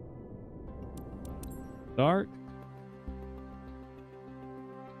 Start.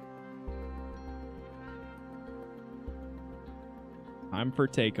 Time for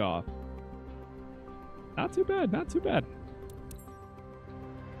takeoff. Not too bad, not too bad.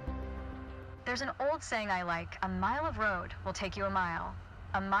 There's an old saying I like, a mile of road will take you a mile.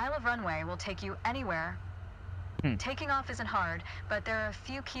 A mile of runway will take you anywhere. Taking off isn't hard, but there are a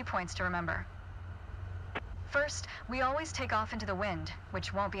few key points to remember. First, we always take off into the wind,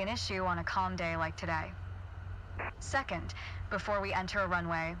 which won't be an issue on a calm day like today. Second, before we enter a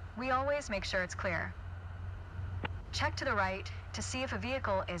runway, we always make sure it's clear. Check to the right to see if a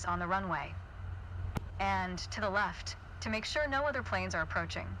vehicle is on the runway, and to the left to make sure no other planes are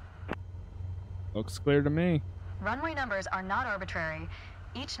approaching. Looks clear to me. Runway numbers are not arbitrary.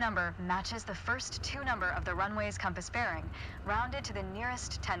 Each number matches the first two number of the runway's compass bearing, rounded to the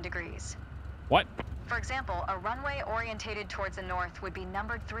nearest 10 degrees. What? For example, a runway orientated towards the north would be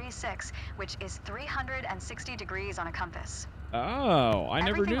numbered 36, which is 360 degrees on a compass. Oh, I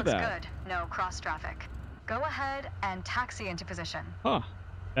never Everything knew looks that. good. No cross traffic. Go ahead and taxi into position. Huh.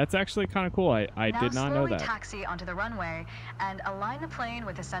 That's actually kind of cool. I did not know Now that. slowly taxi onto the runway and align the plane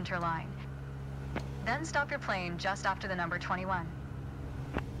with the center line. Then stop your plane just after the number 21.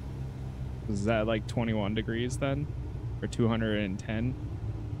 Is that like 21 degrees then? Or 210?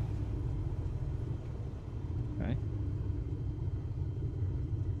 Okay.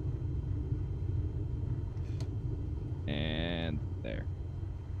 And there.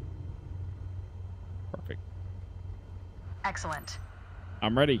 Perfect. Excellent.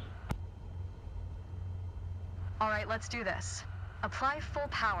 I'm ready. All right, let's do this. Apply full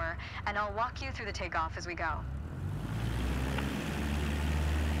power, and I'll walk you through the takeoff as we go.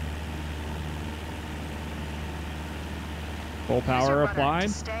 Full Use your power rudder applied. to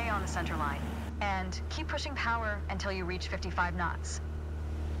stay on the center line, and keep pushing power until you reach 55 knots.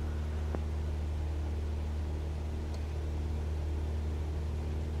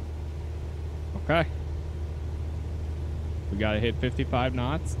 Okay. We gotta hit 55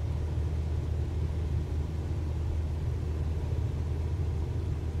 knots.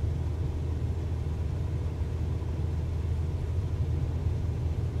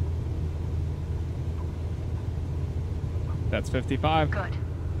 That's 55. Good.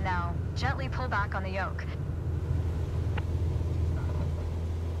 Now, gently pull back on the yoke.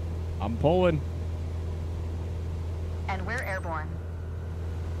 I'm pulling. And we're airborne.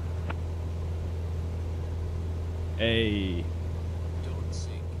 Hey.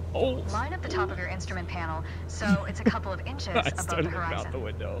 Oh. Line up the top of your instrument panel so it's a couple of inches above the horizon. Out the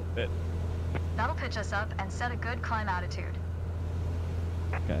window a bit. That'll pitch us up and set a good climb attitude.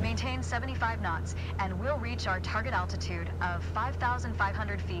 Okay. Maintain 75 knots, and we'll reach our target altitude of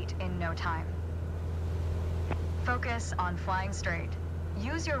 5,500 feet in no time. Focus on flying straight.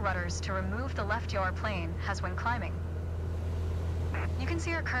 Use your rudders to remove the left yaw plane as when climbing. You can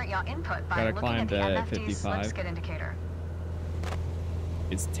see your current yaw input by looking at the MFD's slip skid indicator.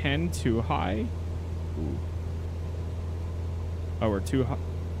 Is 10 too high? Ooh. Oh, we're too high.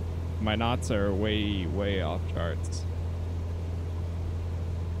 My knots are way, way off charts.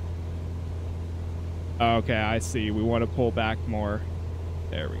 Okay, I see. We want to pull back more.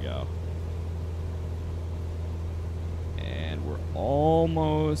 There we go. And we're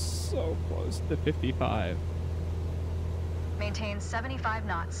almost so close to 55. Maintain 75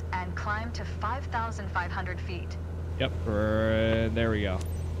 knots and climb to 5,500 feet. Yep, there we go.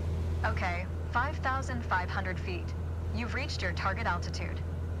 Okay, 5,500 feet. You've reached your target altitude.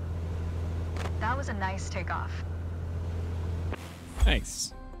 That was a nice takeoff.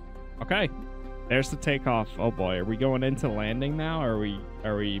 Thanks. Okay. There's the takeoff. Oh boy, are we going into landing now, or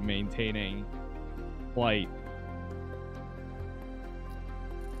are we maintaining flight?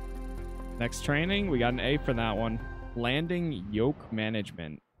 Next training, we got an A for that one. Landing yoke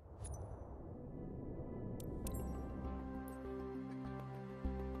management.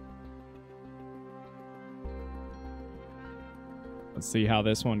 Let's see how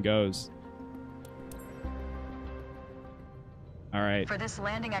this one goes. All right. For this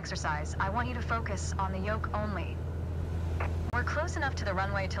landing exercise, I want you to focus on the yoke only. We're close enough to the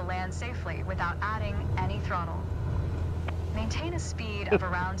runway to land safely without adding any throttle. Maintain a speed of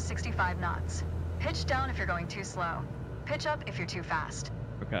around 65 knots. Pitch down if you're going too slow. Pitch up if you're too fast.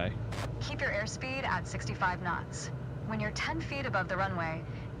 Okay. Keep your airspeed at 65 knots. When you're 10 feet above the runway,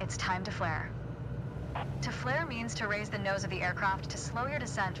 it's time to flare. To flare means to raise the nose of the aircraft to slow your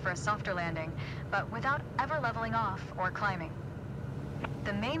descent for a softer landing, but without ever leveling off or climbing.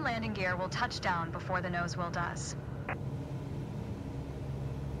 The main landing gear will touch down before the nose wheel does.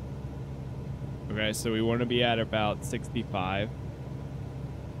 Okay, so we want to be at about 65.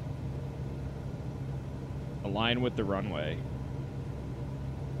 Align with the runway.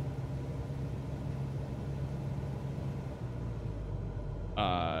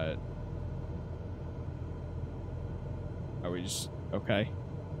 Are we just... Okay.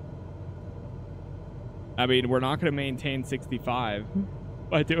 I mean, we're not going to maintain 65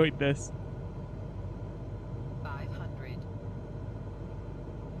 by doing this. 500.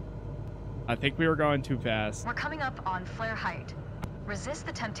 I think we were going too fast. We're coming up on flare height. Resist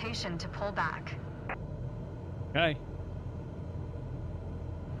the temptation to pull back. Okay.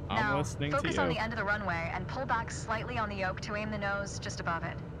 I'm now, listening to you. Focus on the end of the runway and pull back slightly on the yoke to aim the nose just above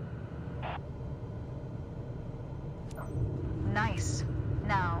it. Nice.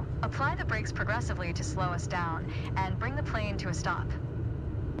 Now, apply the brakes progressively to slow us down and bring the plane to a stop.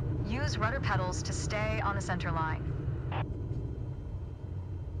 Use rudder pedals to stay on the center line.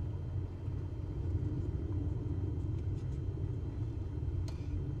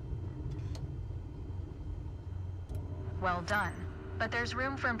 Well done, but there's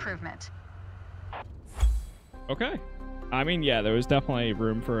room for improvement. Okay. I mean, yeah, there was definitely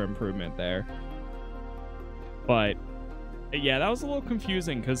room for improvement there. But yeah, that was a little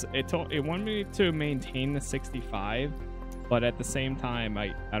confusing because it wanted me to maintain the 65, but at the same time,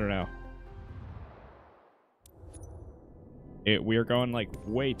 I don't know. We're going like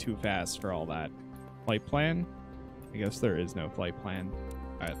way too fast for all that. Flight plan? I guess there is no flight plan.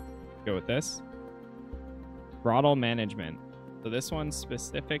 All right, go with this. Throttle management. So this one's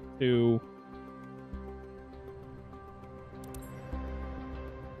specific to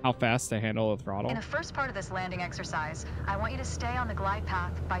how fast to handle the throttle. In the first part of this landing exercise, I want you to stay on the glide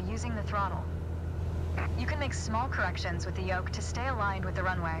path by using the throttle. You can make small corrections with the yoke to stay aligned with the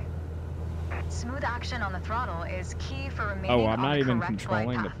runway. Smooth action on the throttle is key for remaining on the correct glide path. Oh, I'm not even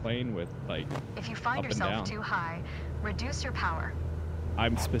controlling the plane with, like, if you find yourself too high, reduce your power.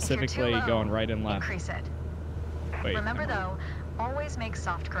 I'm specifically low, going right and left. Increase it. Wait, remember though, always make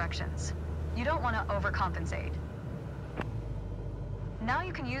soft corrections. You don't want to overcompensate. Now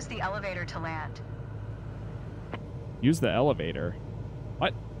you can use the elevator to land. Use the elevator?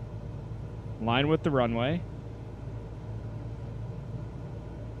 What? Line with the runway.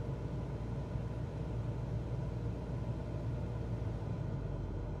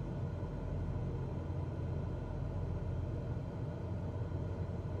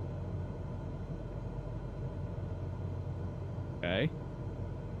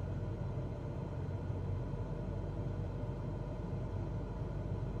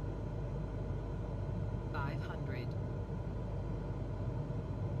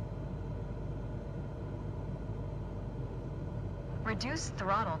 Reduce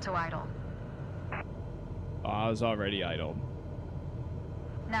throttle to idle. Oh, I was already idled.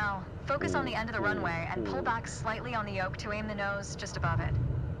 Now, focus on the end of the runway and pull back slightly on the yoke to aim the nose just above it.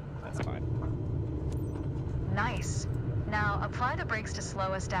 That's fine. Nice. Now, apply the brakes to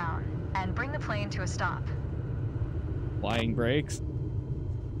slow us down and bring the plane to a stop. Flying brakes.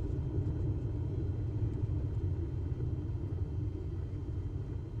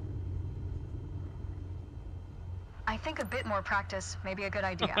 I think a bit more practice may be a good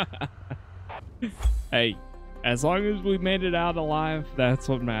idea. Hey, as long as we made it out alive, that's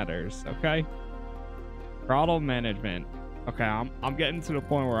what matters, okay? Throttle management. Okay, I'm getting to the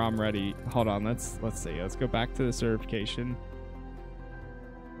point where I'm ready. Hold on, let's see. Let's go back to the certification.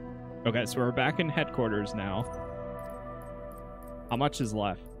 Okay, so we're back in headquarters now. How much is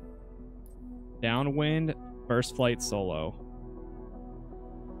left? Downwind, first flight solo.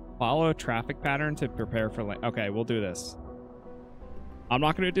 Follow a traffic pattern to prepare for land. Okay, we'll do this. I'm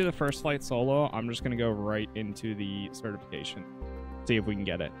not going to do the first flight solo. I'm just going to go right into the certification. See if we can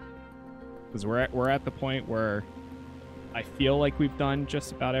get it. Because we're at the point where I feel like we've done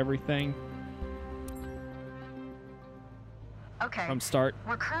just about everything. Okay, from start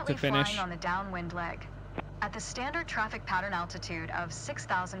we're currently to finish. flying on the downwind leg at the standard traffic pattern altitude of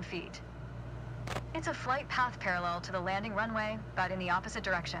 6,000 feet. It's a flight path parallel to the landing runway, but in the opposite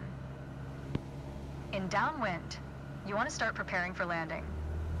direction. In downwind, you want to start preparing for landing.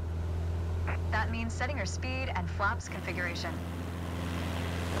 That means setting your speed and flaps configuration.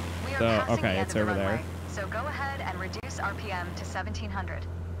 We are passing the end it's of the over runway, there. so go ahead and reduce RPM to 1700.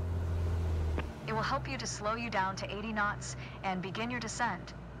 It will help you to slow you down to 80 knots and begin your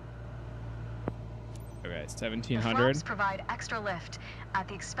descent. Okay, The 1700. flaps provide extra lift at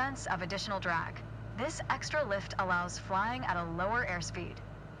the expense of additional drag. This extra lift allows flying at a lower airspeed.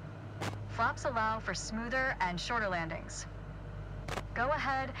 Flaps allow for smoother and shorter landings. Go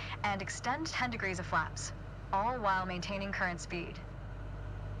ahead and extend 10 degrees of flaps, all while maintaining current speed.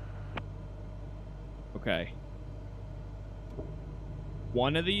 Okay.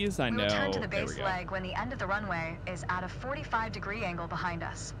 One of these I know. We'll turn to the There we base go. leg when the end of the runway is at a 45-degree angle behind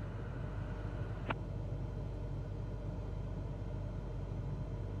us.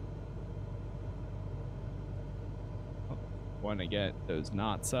 Want to get those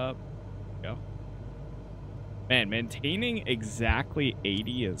knots up. Go. Man, maintaining exactly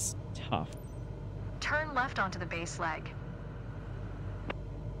 80 is tough. Turn left onto the base leg.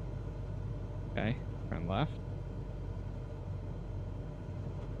 Okay, turn left.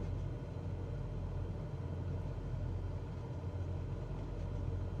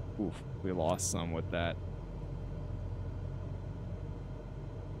 Oof, we lost some with that.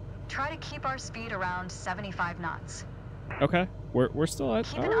 Try to keep our speed around 75 knots. Okay, we're still at.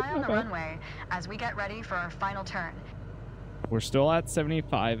 Keep an eye on the runway as we get ready for our final turn. We're still at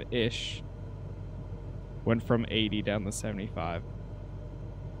 75-ish. Went from 80 down to 75.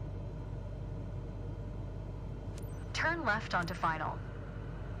 Turn left onto final.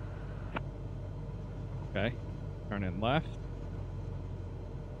 Okay, turn in left.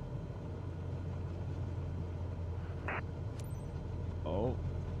 Oh.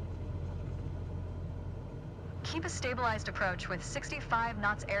 Keep a stabilized approach with 65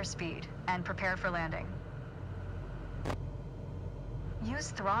 knots airspeed and prepare for landing. Use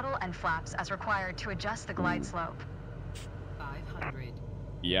throttle and flaps as required to adjust the glide slope. 500.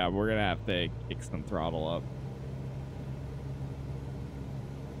 Yeah, we're gonna have to kick some throttle up.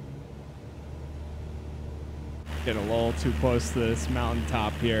 Get a little too close to this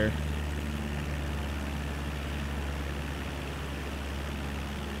mountaintop here.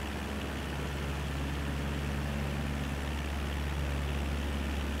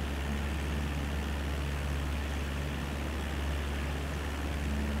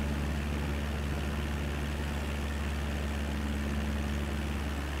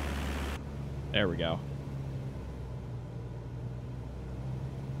 There we go.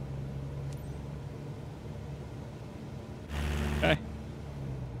 Okay.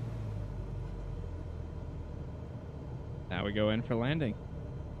 Now we go in for landing.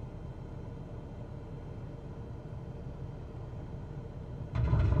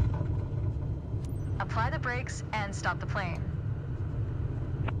 Apply the brakes and stop the plane.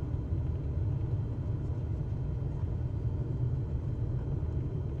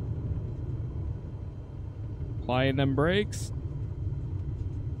 Applying them brakes.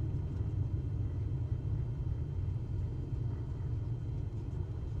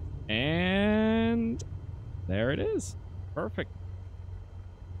 And there it is. Perfect.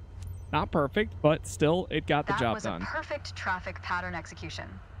 Not perfect, but still it got the job done. That was a perfect traffic pattern execution.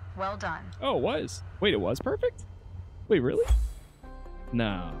 Well done. Oh, it was. Wait, it was perfect? Wait, really?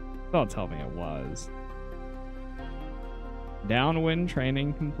 No, don't tell me it was. Downwind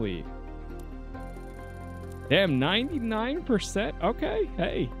training complete. Damn, 99%. Okay,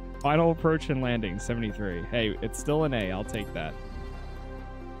 hey. Final approach and landing, 73. Hey, it's still an A. I'll take that.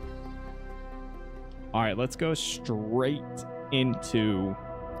 All right, let's go straight into...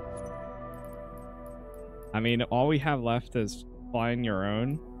 I mean, all we have left is flying your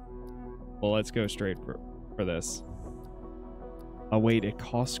own. Well, let's go straight for this. Oh, wait, it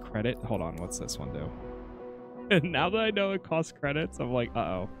costs credit? Hold on, what's this one do? Now that I know it costs credits, I'm like,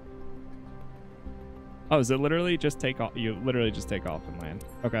 uh-oh. Oh, is it literally just take off? You literally just take off and land.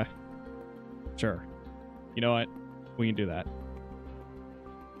 Okay. Sure. You know what? We can do that.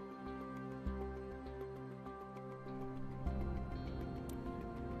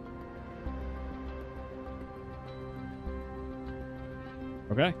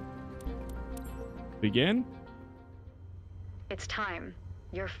 Okay. Begin. It's time.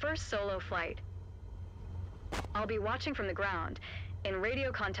 Your first solo flight. I'll be watching from the ground, in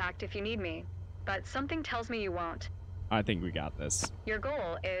radio contact if you need me, but something tells me you won't. I think we got this. Your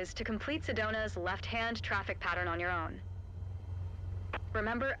goal is to complete Sedona's left-hand traffic pattern on your own.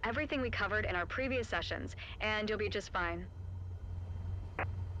 Remember everything we covered in our previous sessions, and you'll be just fine.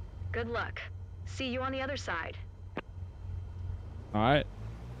 Good luck. See you on the other side. All right.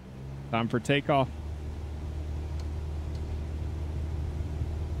 Time for takeoff.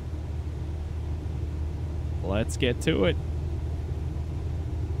 Let's get to it.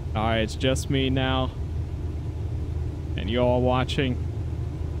 All right, it's just me now. And you all watching.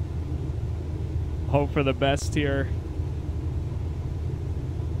 Hope for the best here.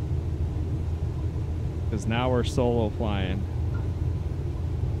 Because now we're solo flying.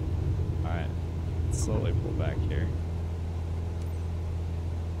 All right, slowly pull back here.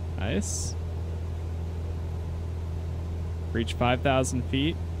 Nice. Reach 5,000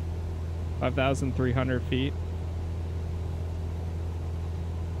 feet. 5,300 feet.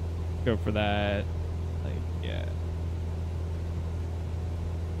 Go for that. Like, yeah.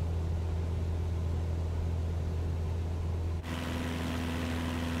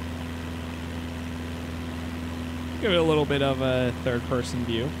 Give it a little bit of a third-person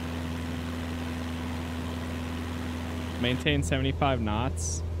view. Maintain 75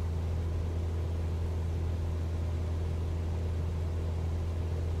 knots.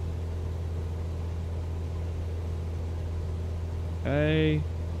 Okay,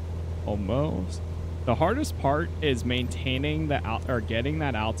 almost. The hardest part is maintaining the getting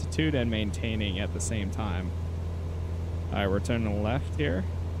that altitude and maintaining at the same time. All right, we're turning left here.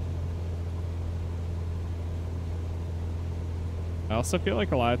 I also feel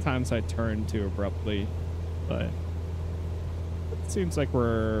like a lot of times I turn too abruptly, but it seems like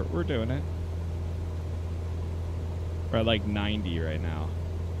we're doing it. We're at like 90 right now.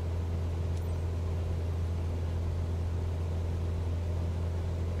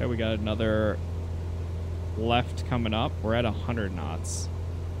 Okay, we got another left coming up. We're at 100 knots.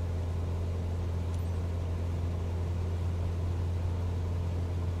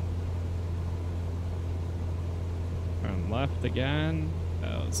 Turn left again.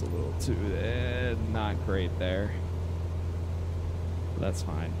 That was a little too, not great there. But that's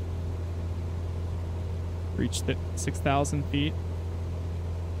fine. Reached 6,000 feet.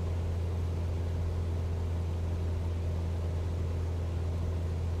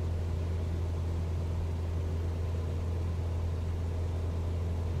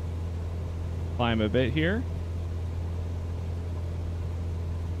 Climb a bit here.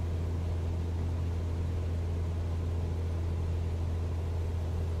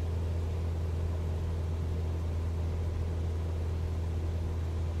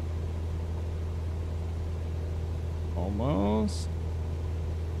 Almost.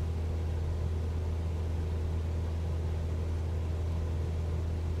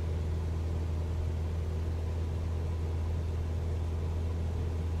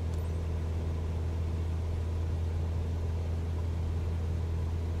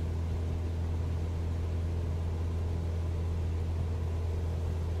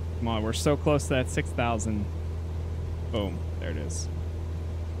 Come on, we're so close to that 6,000. Boom, there it is.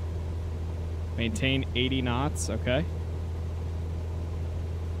 Maintain 80 knots, okay.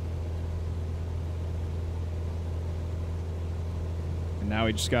 And now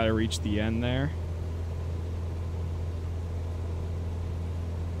we just got to reach the end there.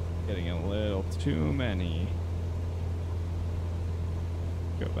 Getting a little too many.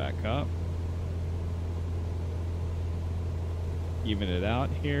 Go back up. Even it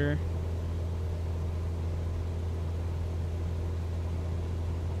out here.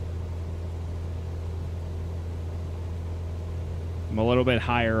 I'm a little bit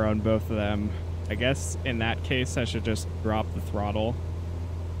higher on both of them. I guess in that case, I should just drop the throttle.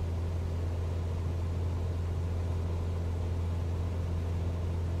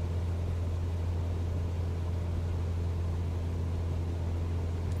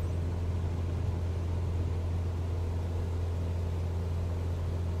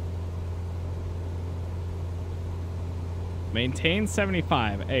 Maintain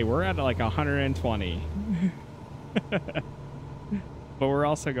 75. Hey, we're at like 120. But we're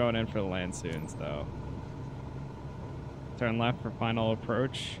also going in for the land soon, so. Turn left for final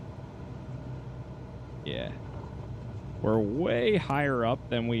approach. Yeah. We're way higher up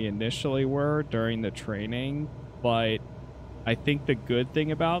than we initially were during the training, but I think the good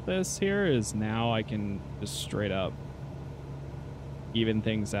thing about this here is now I can just straight up even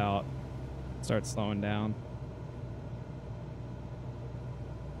things out, start slowing down.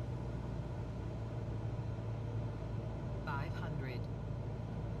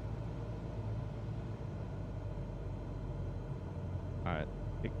 Alright,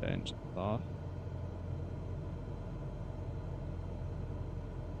 take the engines off.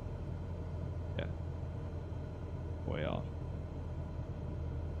 Yeah. Way off.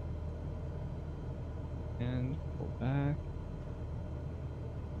 And pull back.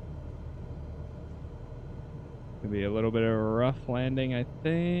 Gonna be a little bit of a rough landing, I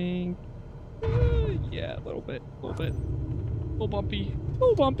think. Yeah, a little bit, a little bumpy, a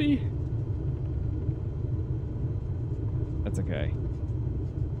little bumpy. That's okay.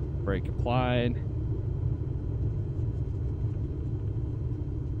 Brake applied.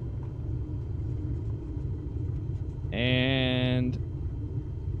 And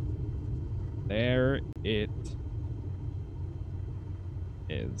there it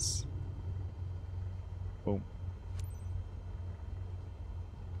is. Boom.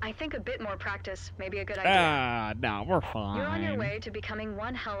 I think a bit more practice may be a good idea. Ah, no, we're fine. You're on your way to becoming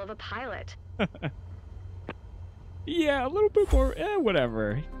one hell of a pilot. Yeah, a little bit more,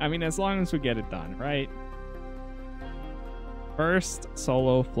 whatever. I mean, as long as we get it done, right? First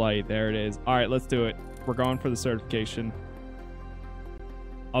solo flight, there it is. All right, let's do it. We're going for the certification.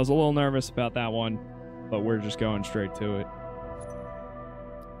 I was a little nervous about that one, but we're just going straight to it.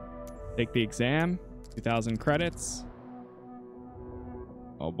 Take the exam, 2,000 credits.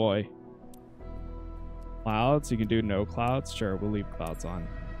 Oh boy. Clouds, you can do no clouds. Sure, we'll leave clouds on.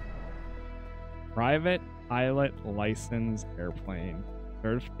 Private pilot license airplane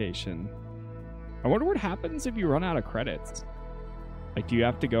certification. I wonder what happens if you run out of credits. Like, do you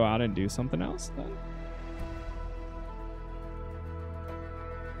have to go out and do something else then?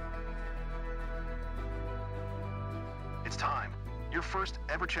 It's time. Your first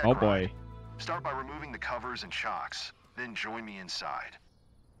ever check Oh ride. boy. Start by removing the covers and chocks. Then join me inside.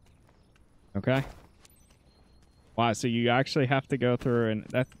 Okay. Wow, so you actually have to go through,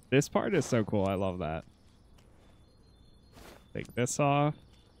 and this part is so cool. I love that. Take this off.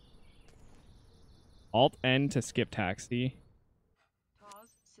 Alt N to skip taxi. Pause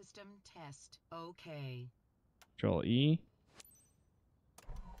system test. Okay. Control E.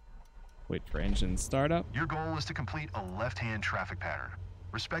 Wait for engine startup. Your goal is to complete a left-hand traffic pattern,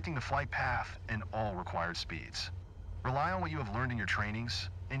 respecting the flight path and all required speeds. Rely on what you have learned in your trainings,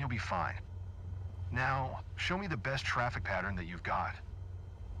 and you'll be fine. Now, show me the best traffic pattern that you've got.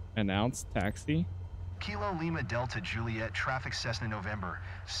 Announce taxi. Kilo Lima Delta Juliet traffic Cessna November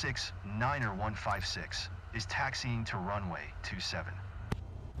 69156 is taxiing to runway 27.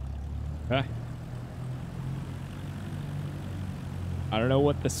 Okay. I don't know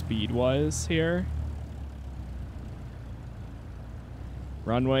what the speed was here.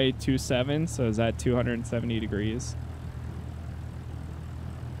 Runway 27, so is that 270 degrees?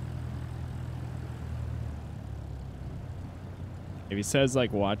 If he says,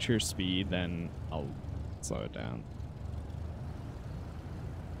 like, watch your speed, then I'll slow it down.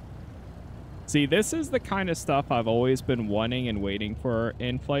 See, this is the kind of stuff I've always been wanting and waiting for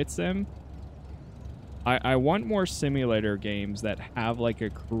in Flight Sim. I want more simulator games that have, like, a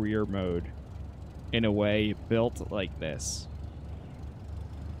career mode in a way built like this.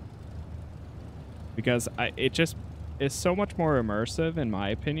 Because it just is so much more immersive, in my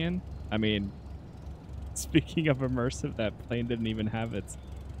opinion. I mean, speaking of immersive, that plane didn't even have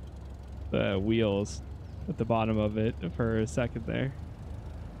the wheels at the bottom of it for a second there.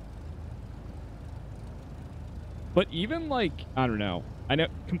 But even, like, I don't know. I know,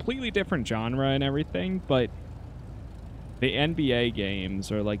 completely different genre and everything, but the NBA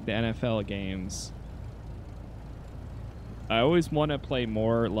games or, like, the NFL games, I always want to play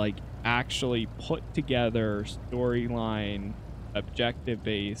more, like, actually put together storyline,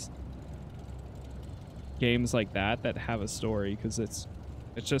 objective-based games like that have a story, because it's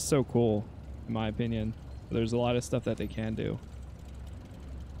just so cool, in my opinion. There's a lot of stuff that they can do.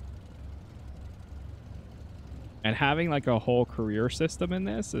 And having like a whole career system in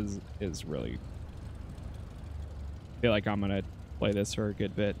this is really... I feel like I'm gonna play this for a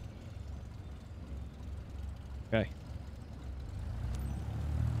good bit. Okay.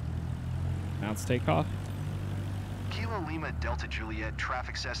 Announce takeoff. Kilo Lima Delta Juliet,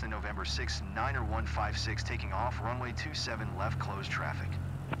 traffic Cessna November 6, 90156, taking off, runway 27 left, closed traffic.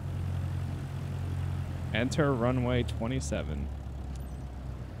 Enter runway 27.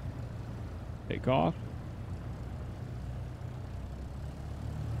 Take off.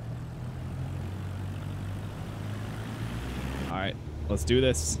 All right, let's do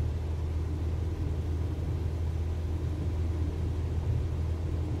this.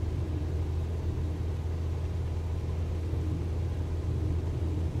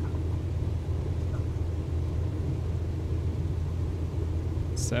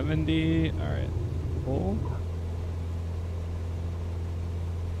 All right, full.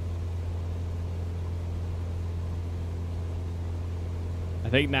 I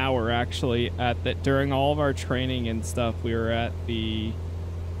think now we're actually at the, during all of our training and stuff, we were at the,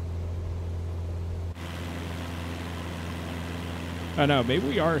 oh no, maybe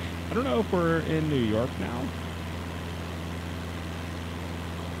we are, I don't know if we're in New York now,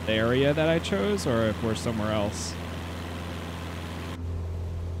 the area that I chose, or if we're somewhere else.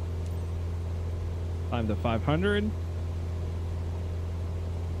 Climb to 500.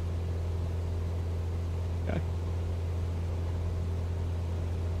 Okay.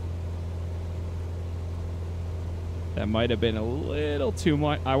 That might have been a little too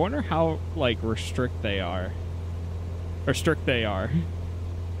much. I wonder how like strict they are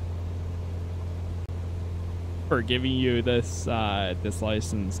for giving you this this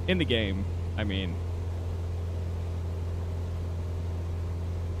license in the game. I mean,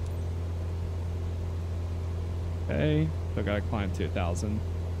 okay, so gotta climb 2,000.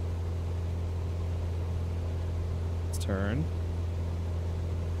 Let's turn.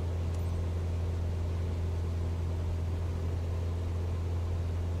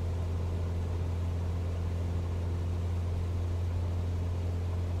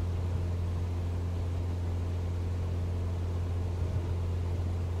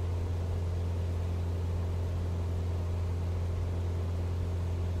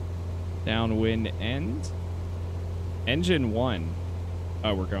 Downwind end. Engine 1.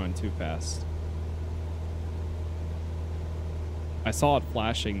 Oh, we're going too fast. I saw it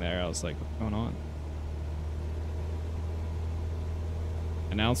flashing there. I was like, what's going on?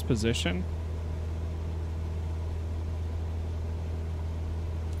 Announce position.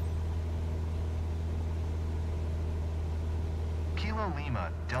 Kilo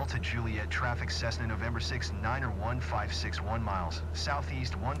Lima, Delta Juliet, traffic Cessna November 6, 90156, miles,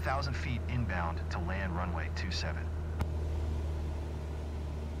 southeast 1,000 feet inbound to land runway 27.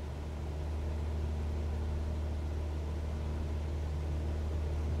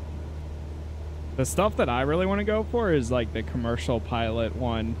 The stuff that I really want to go for is like the commercial pilot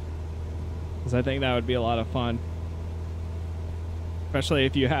one, because I think that would be a lot of fun, especially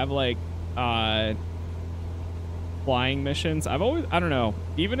if you have like flying missions. I don't know,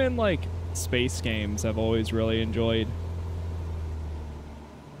 even in like space games, I've always really enjoyed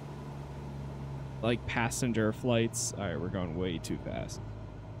like passenger flights. All right, we're going way too fast.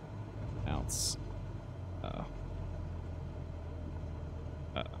 Bounce.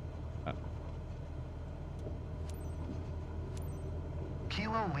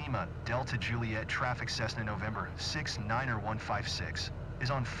 Kilo Lima, Delta Juliet, traffic Cessna November 6, 90156,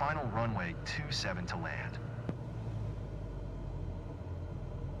 is on final runway 27 to land.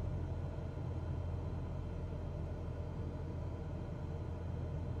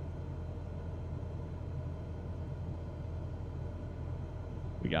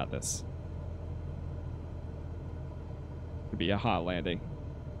 We got this. Could be a hot landing.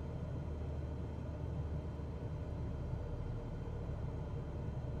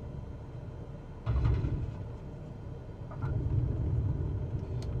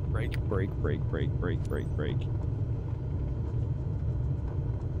 Brake.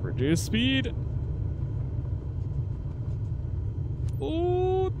 Reduce speed.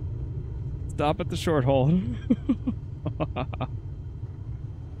 Ooh. Stop at the short hold.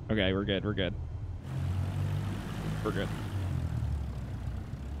 Okay, we're good.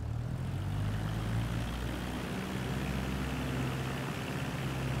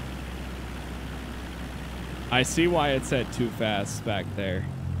 I see why it said too fast back there.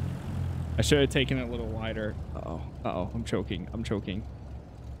 I should have taken it a little wider. Uh-oh, I'm choking.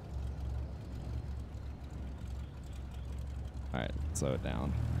 Alright, slow it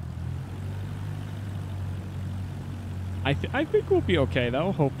down. I think we'll be okay,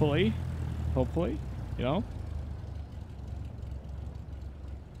 though, hopefully. Hopefully, you know?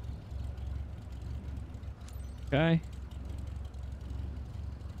 Okay.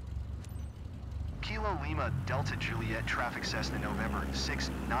 Kilo Lima Delta Juliet traffic Cessna November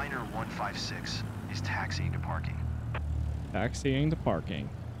 69156 is taxiing to parking. Taxiing to parking.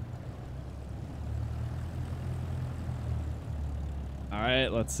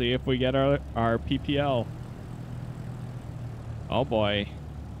 Alright, let's see if we get our PPL. Oh boy.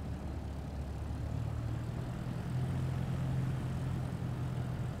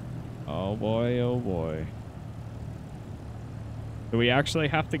 Oh boy, oh boy. Do we actually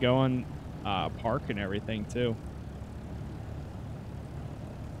have to go on park and everything too?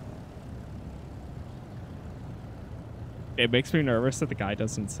 It makes me nervous that the guy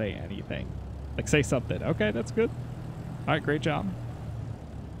doesn't say anything. Like, say something. Okay, that's good. All right, great job.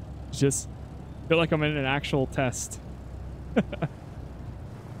 Just feel like I'm in an actual test.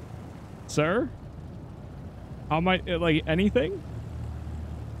 Sir? How am I, like, anything?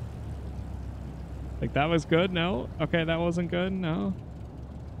 Like, that was good? No? Okay, that wasn't good? No?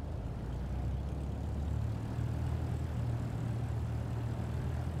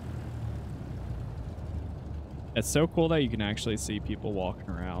 It's so cool that you can actually see people walking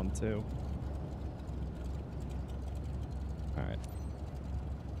around, too. Alright.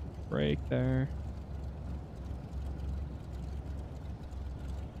 Brake there.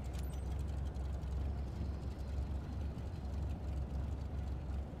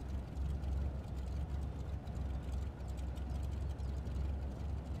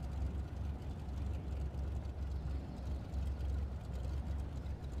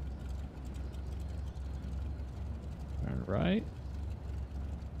 Right.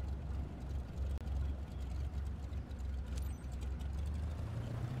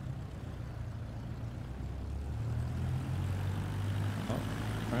 Oh,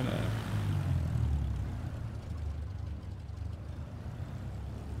 trying to.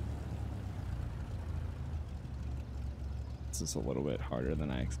 This is a little bit harder than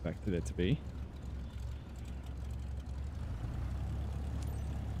I expected it to be.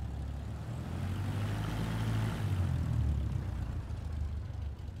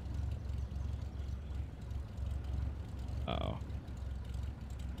 Uh-oh.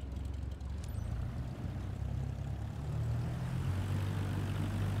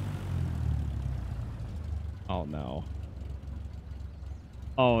 Oh no.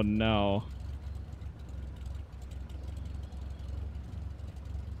 Oh no.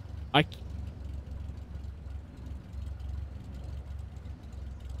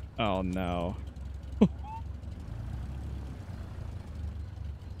 Oh no.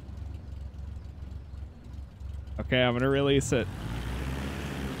 Okay, I'm gonna release it.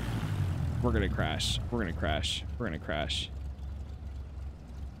 We're gonna crash. We're gonna crash. We're gonna crash.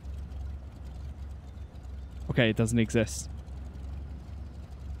 Okay, it doesn't exist.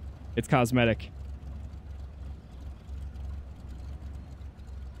 It's cosmetic.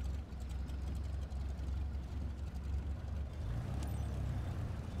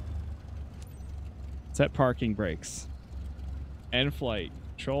 Set parking brakes. End flight.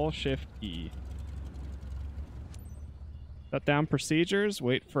 Control Shift E. Shut down procedures.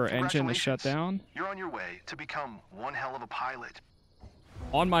 Wait for engine to shut down. You're on your way to become one hell of a pilot.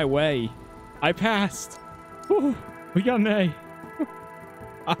 On my way. I passed. Woo, we got an A.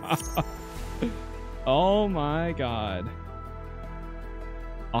 Oh my god.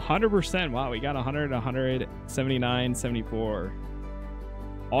 100%. Wow, we got 100, 179, 74.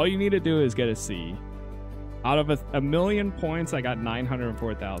 All you need to do is get a C. Out of a million points, I got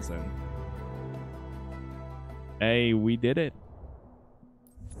 904,000. Hey, we did it.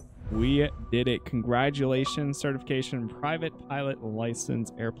 We did it. Congratulations. Certification, private pilot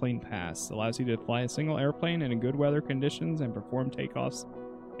license, airplane pass. Allows you to fly a single airplane in good weather conditions and perform takeoffs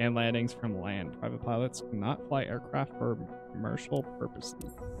and landings from land. Private pilots cannot fly aircraft for commercial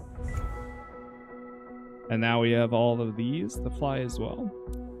purposes. And now we have all of these to fly as well.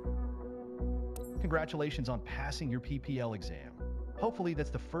 Congratulations on passing your PPL exam. Hopefully that's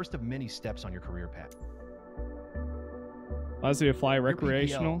the first of many steps on your career path. Allows you to fly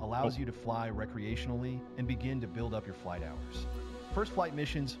recreational. Your PPL allows you to fly recreationally and begin to build up your flight hours. First flight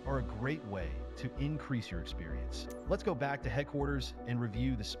missions are a great way to increase your experience. Let's go back to headquarters and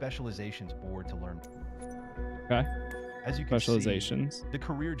review the specializations board to learn. Okay. As you can Specializations. see, the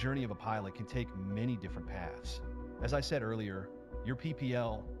career journey of a pilot can take many different paths. As I said earlier, your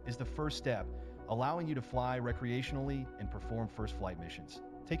PPL is the first step, allowing you to fly recreationally and perform first flight missions,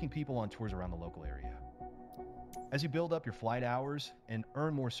 taking people on tours around the local area. As you build up your flight hours and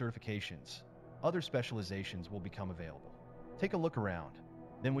earn more certifications, other specializations will become available. Take a look around.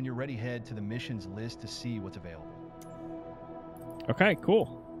 Then when you're ready, head to the missions list to see what's available. Okay,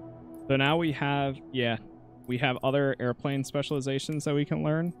 cool. So now we have, we have other airplane specializations that we can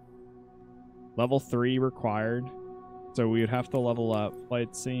learn. Level 3 required. So we would have to level up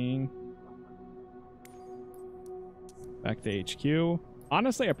flight seeing. Back to HQ.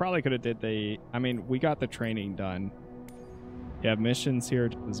 Honestly, I probably could have did we got the training done. You have missions here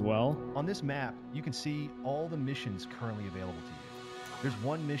as well. On this map, you can see all the missions currently available to you. There's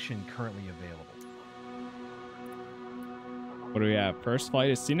one mission currently available. What do we have? First flight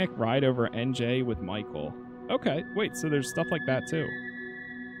is scenic ride over NJ with Michael. Okay, wait, so there's stuff like that too.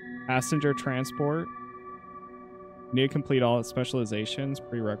 Passenger transport. Need to complete all its specializations.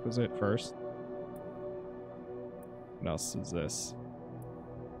 Prerequisite first. What else is this?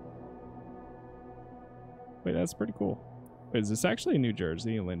 Wait, that's pretty cool. Wait, is this actually New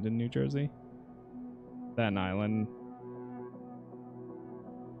Jersey? Linden, New Jersey? Staten Island.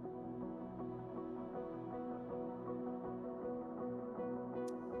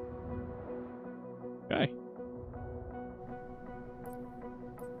 Okay.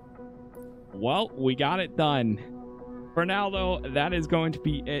 Well, we got it done. For now, though, that is going to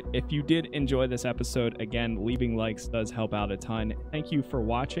be it. If you did enjoy this episode, again, leaving likes does help out a ton. Thank you for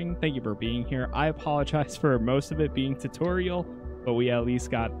watching. Thank you for being here. I apologize for most of it being tutorial, but we at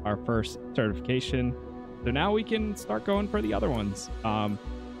least got our first certification. So now we can start going for the other ones.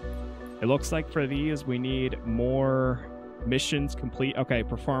 It looks like for these, we need more missions complete. Okay,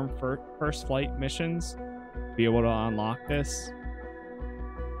 perform first flight missions. Be able to unlock this.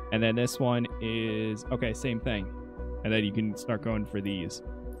 And then this one is, okay, same thing. And then you can start going for these.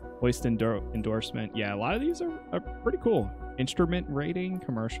 Hoist endorsement. Yeah, a lot of these are pretty cool. Instrument rating,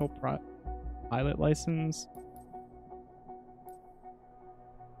 commercial pilot license.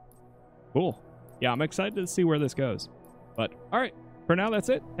 Cool. Yeah, I'm excited to see where this goes. But all right, for now, that's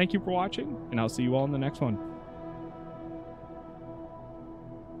it. Thank you for watching, and I'll see you all in the next one.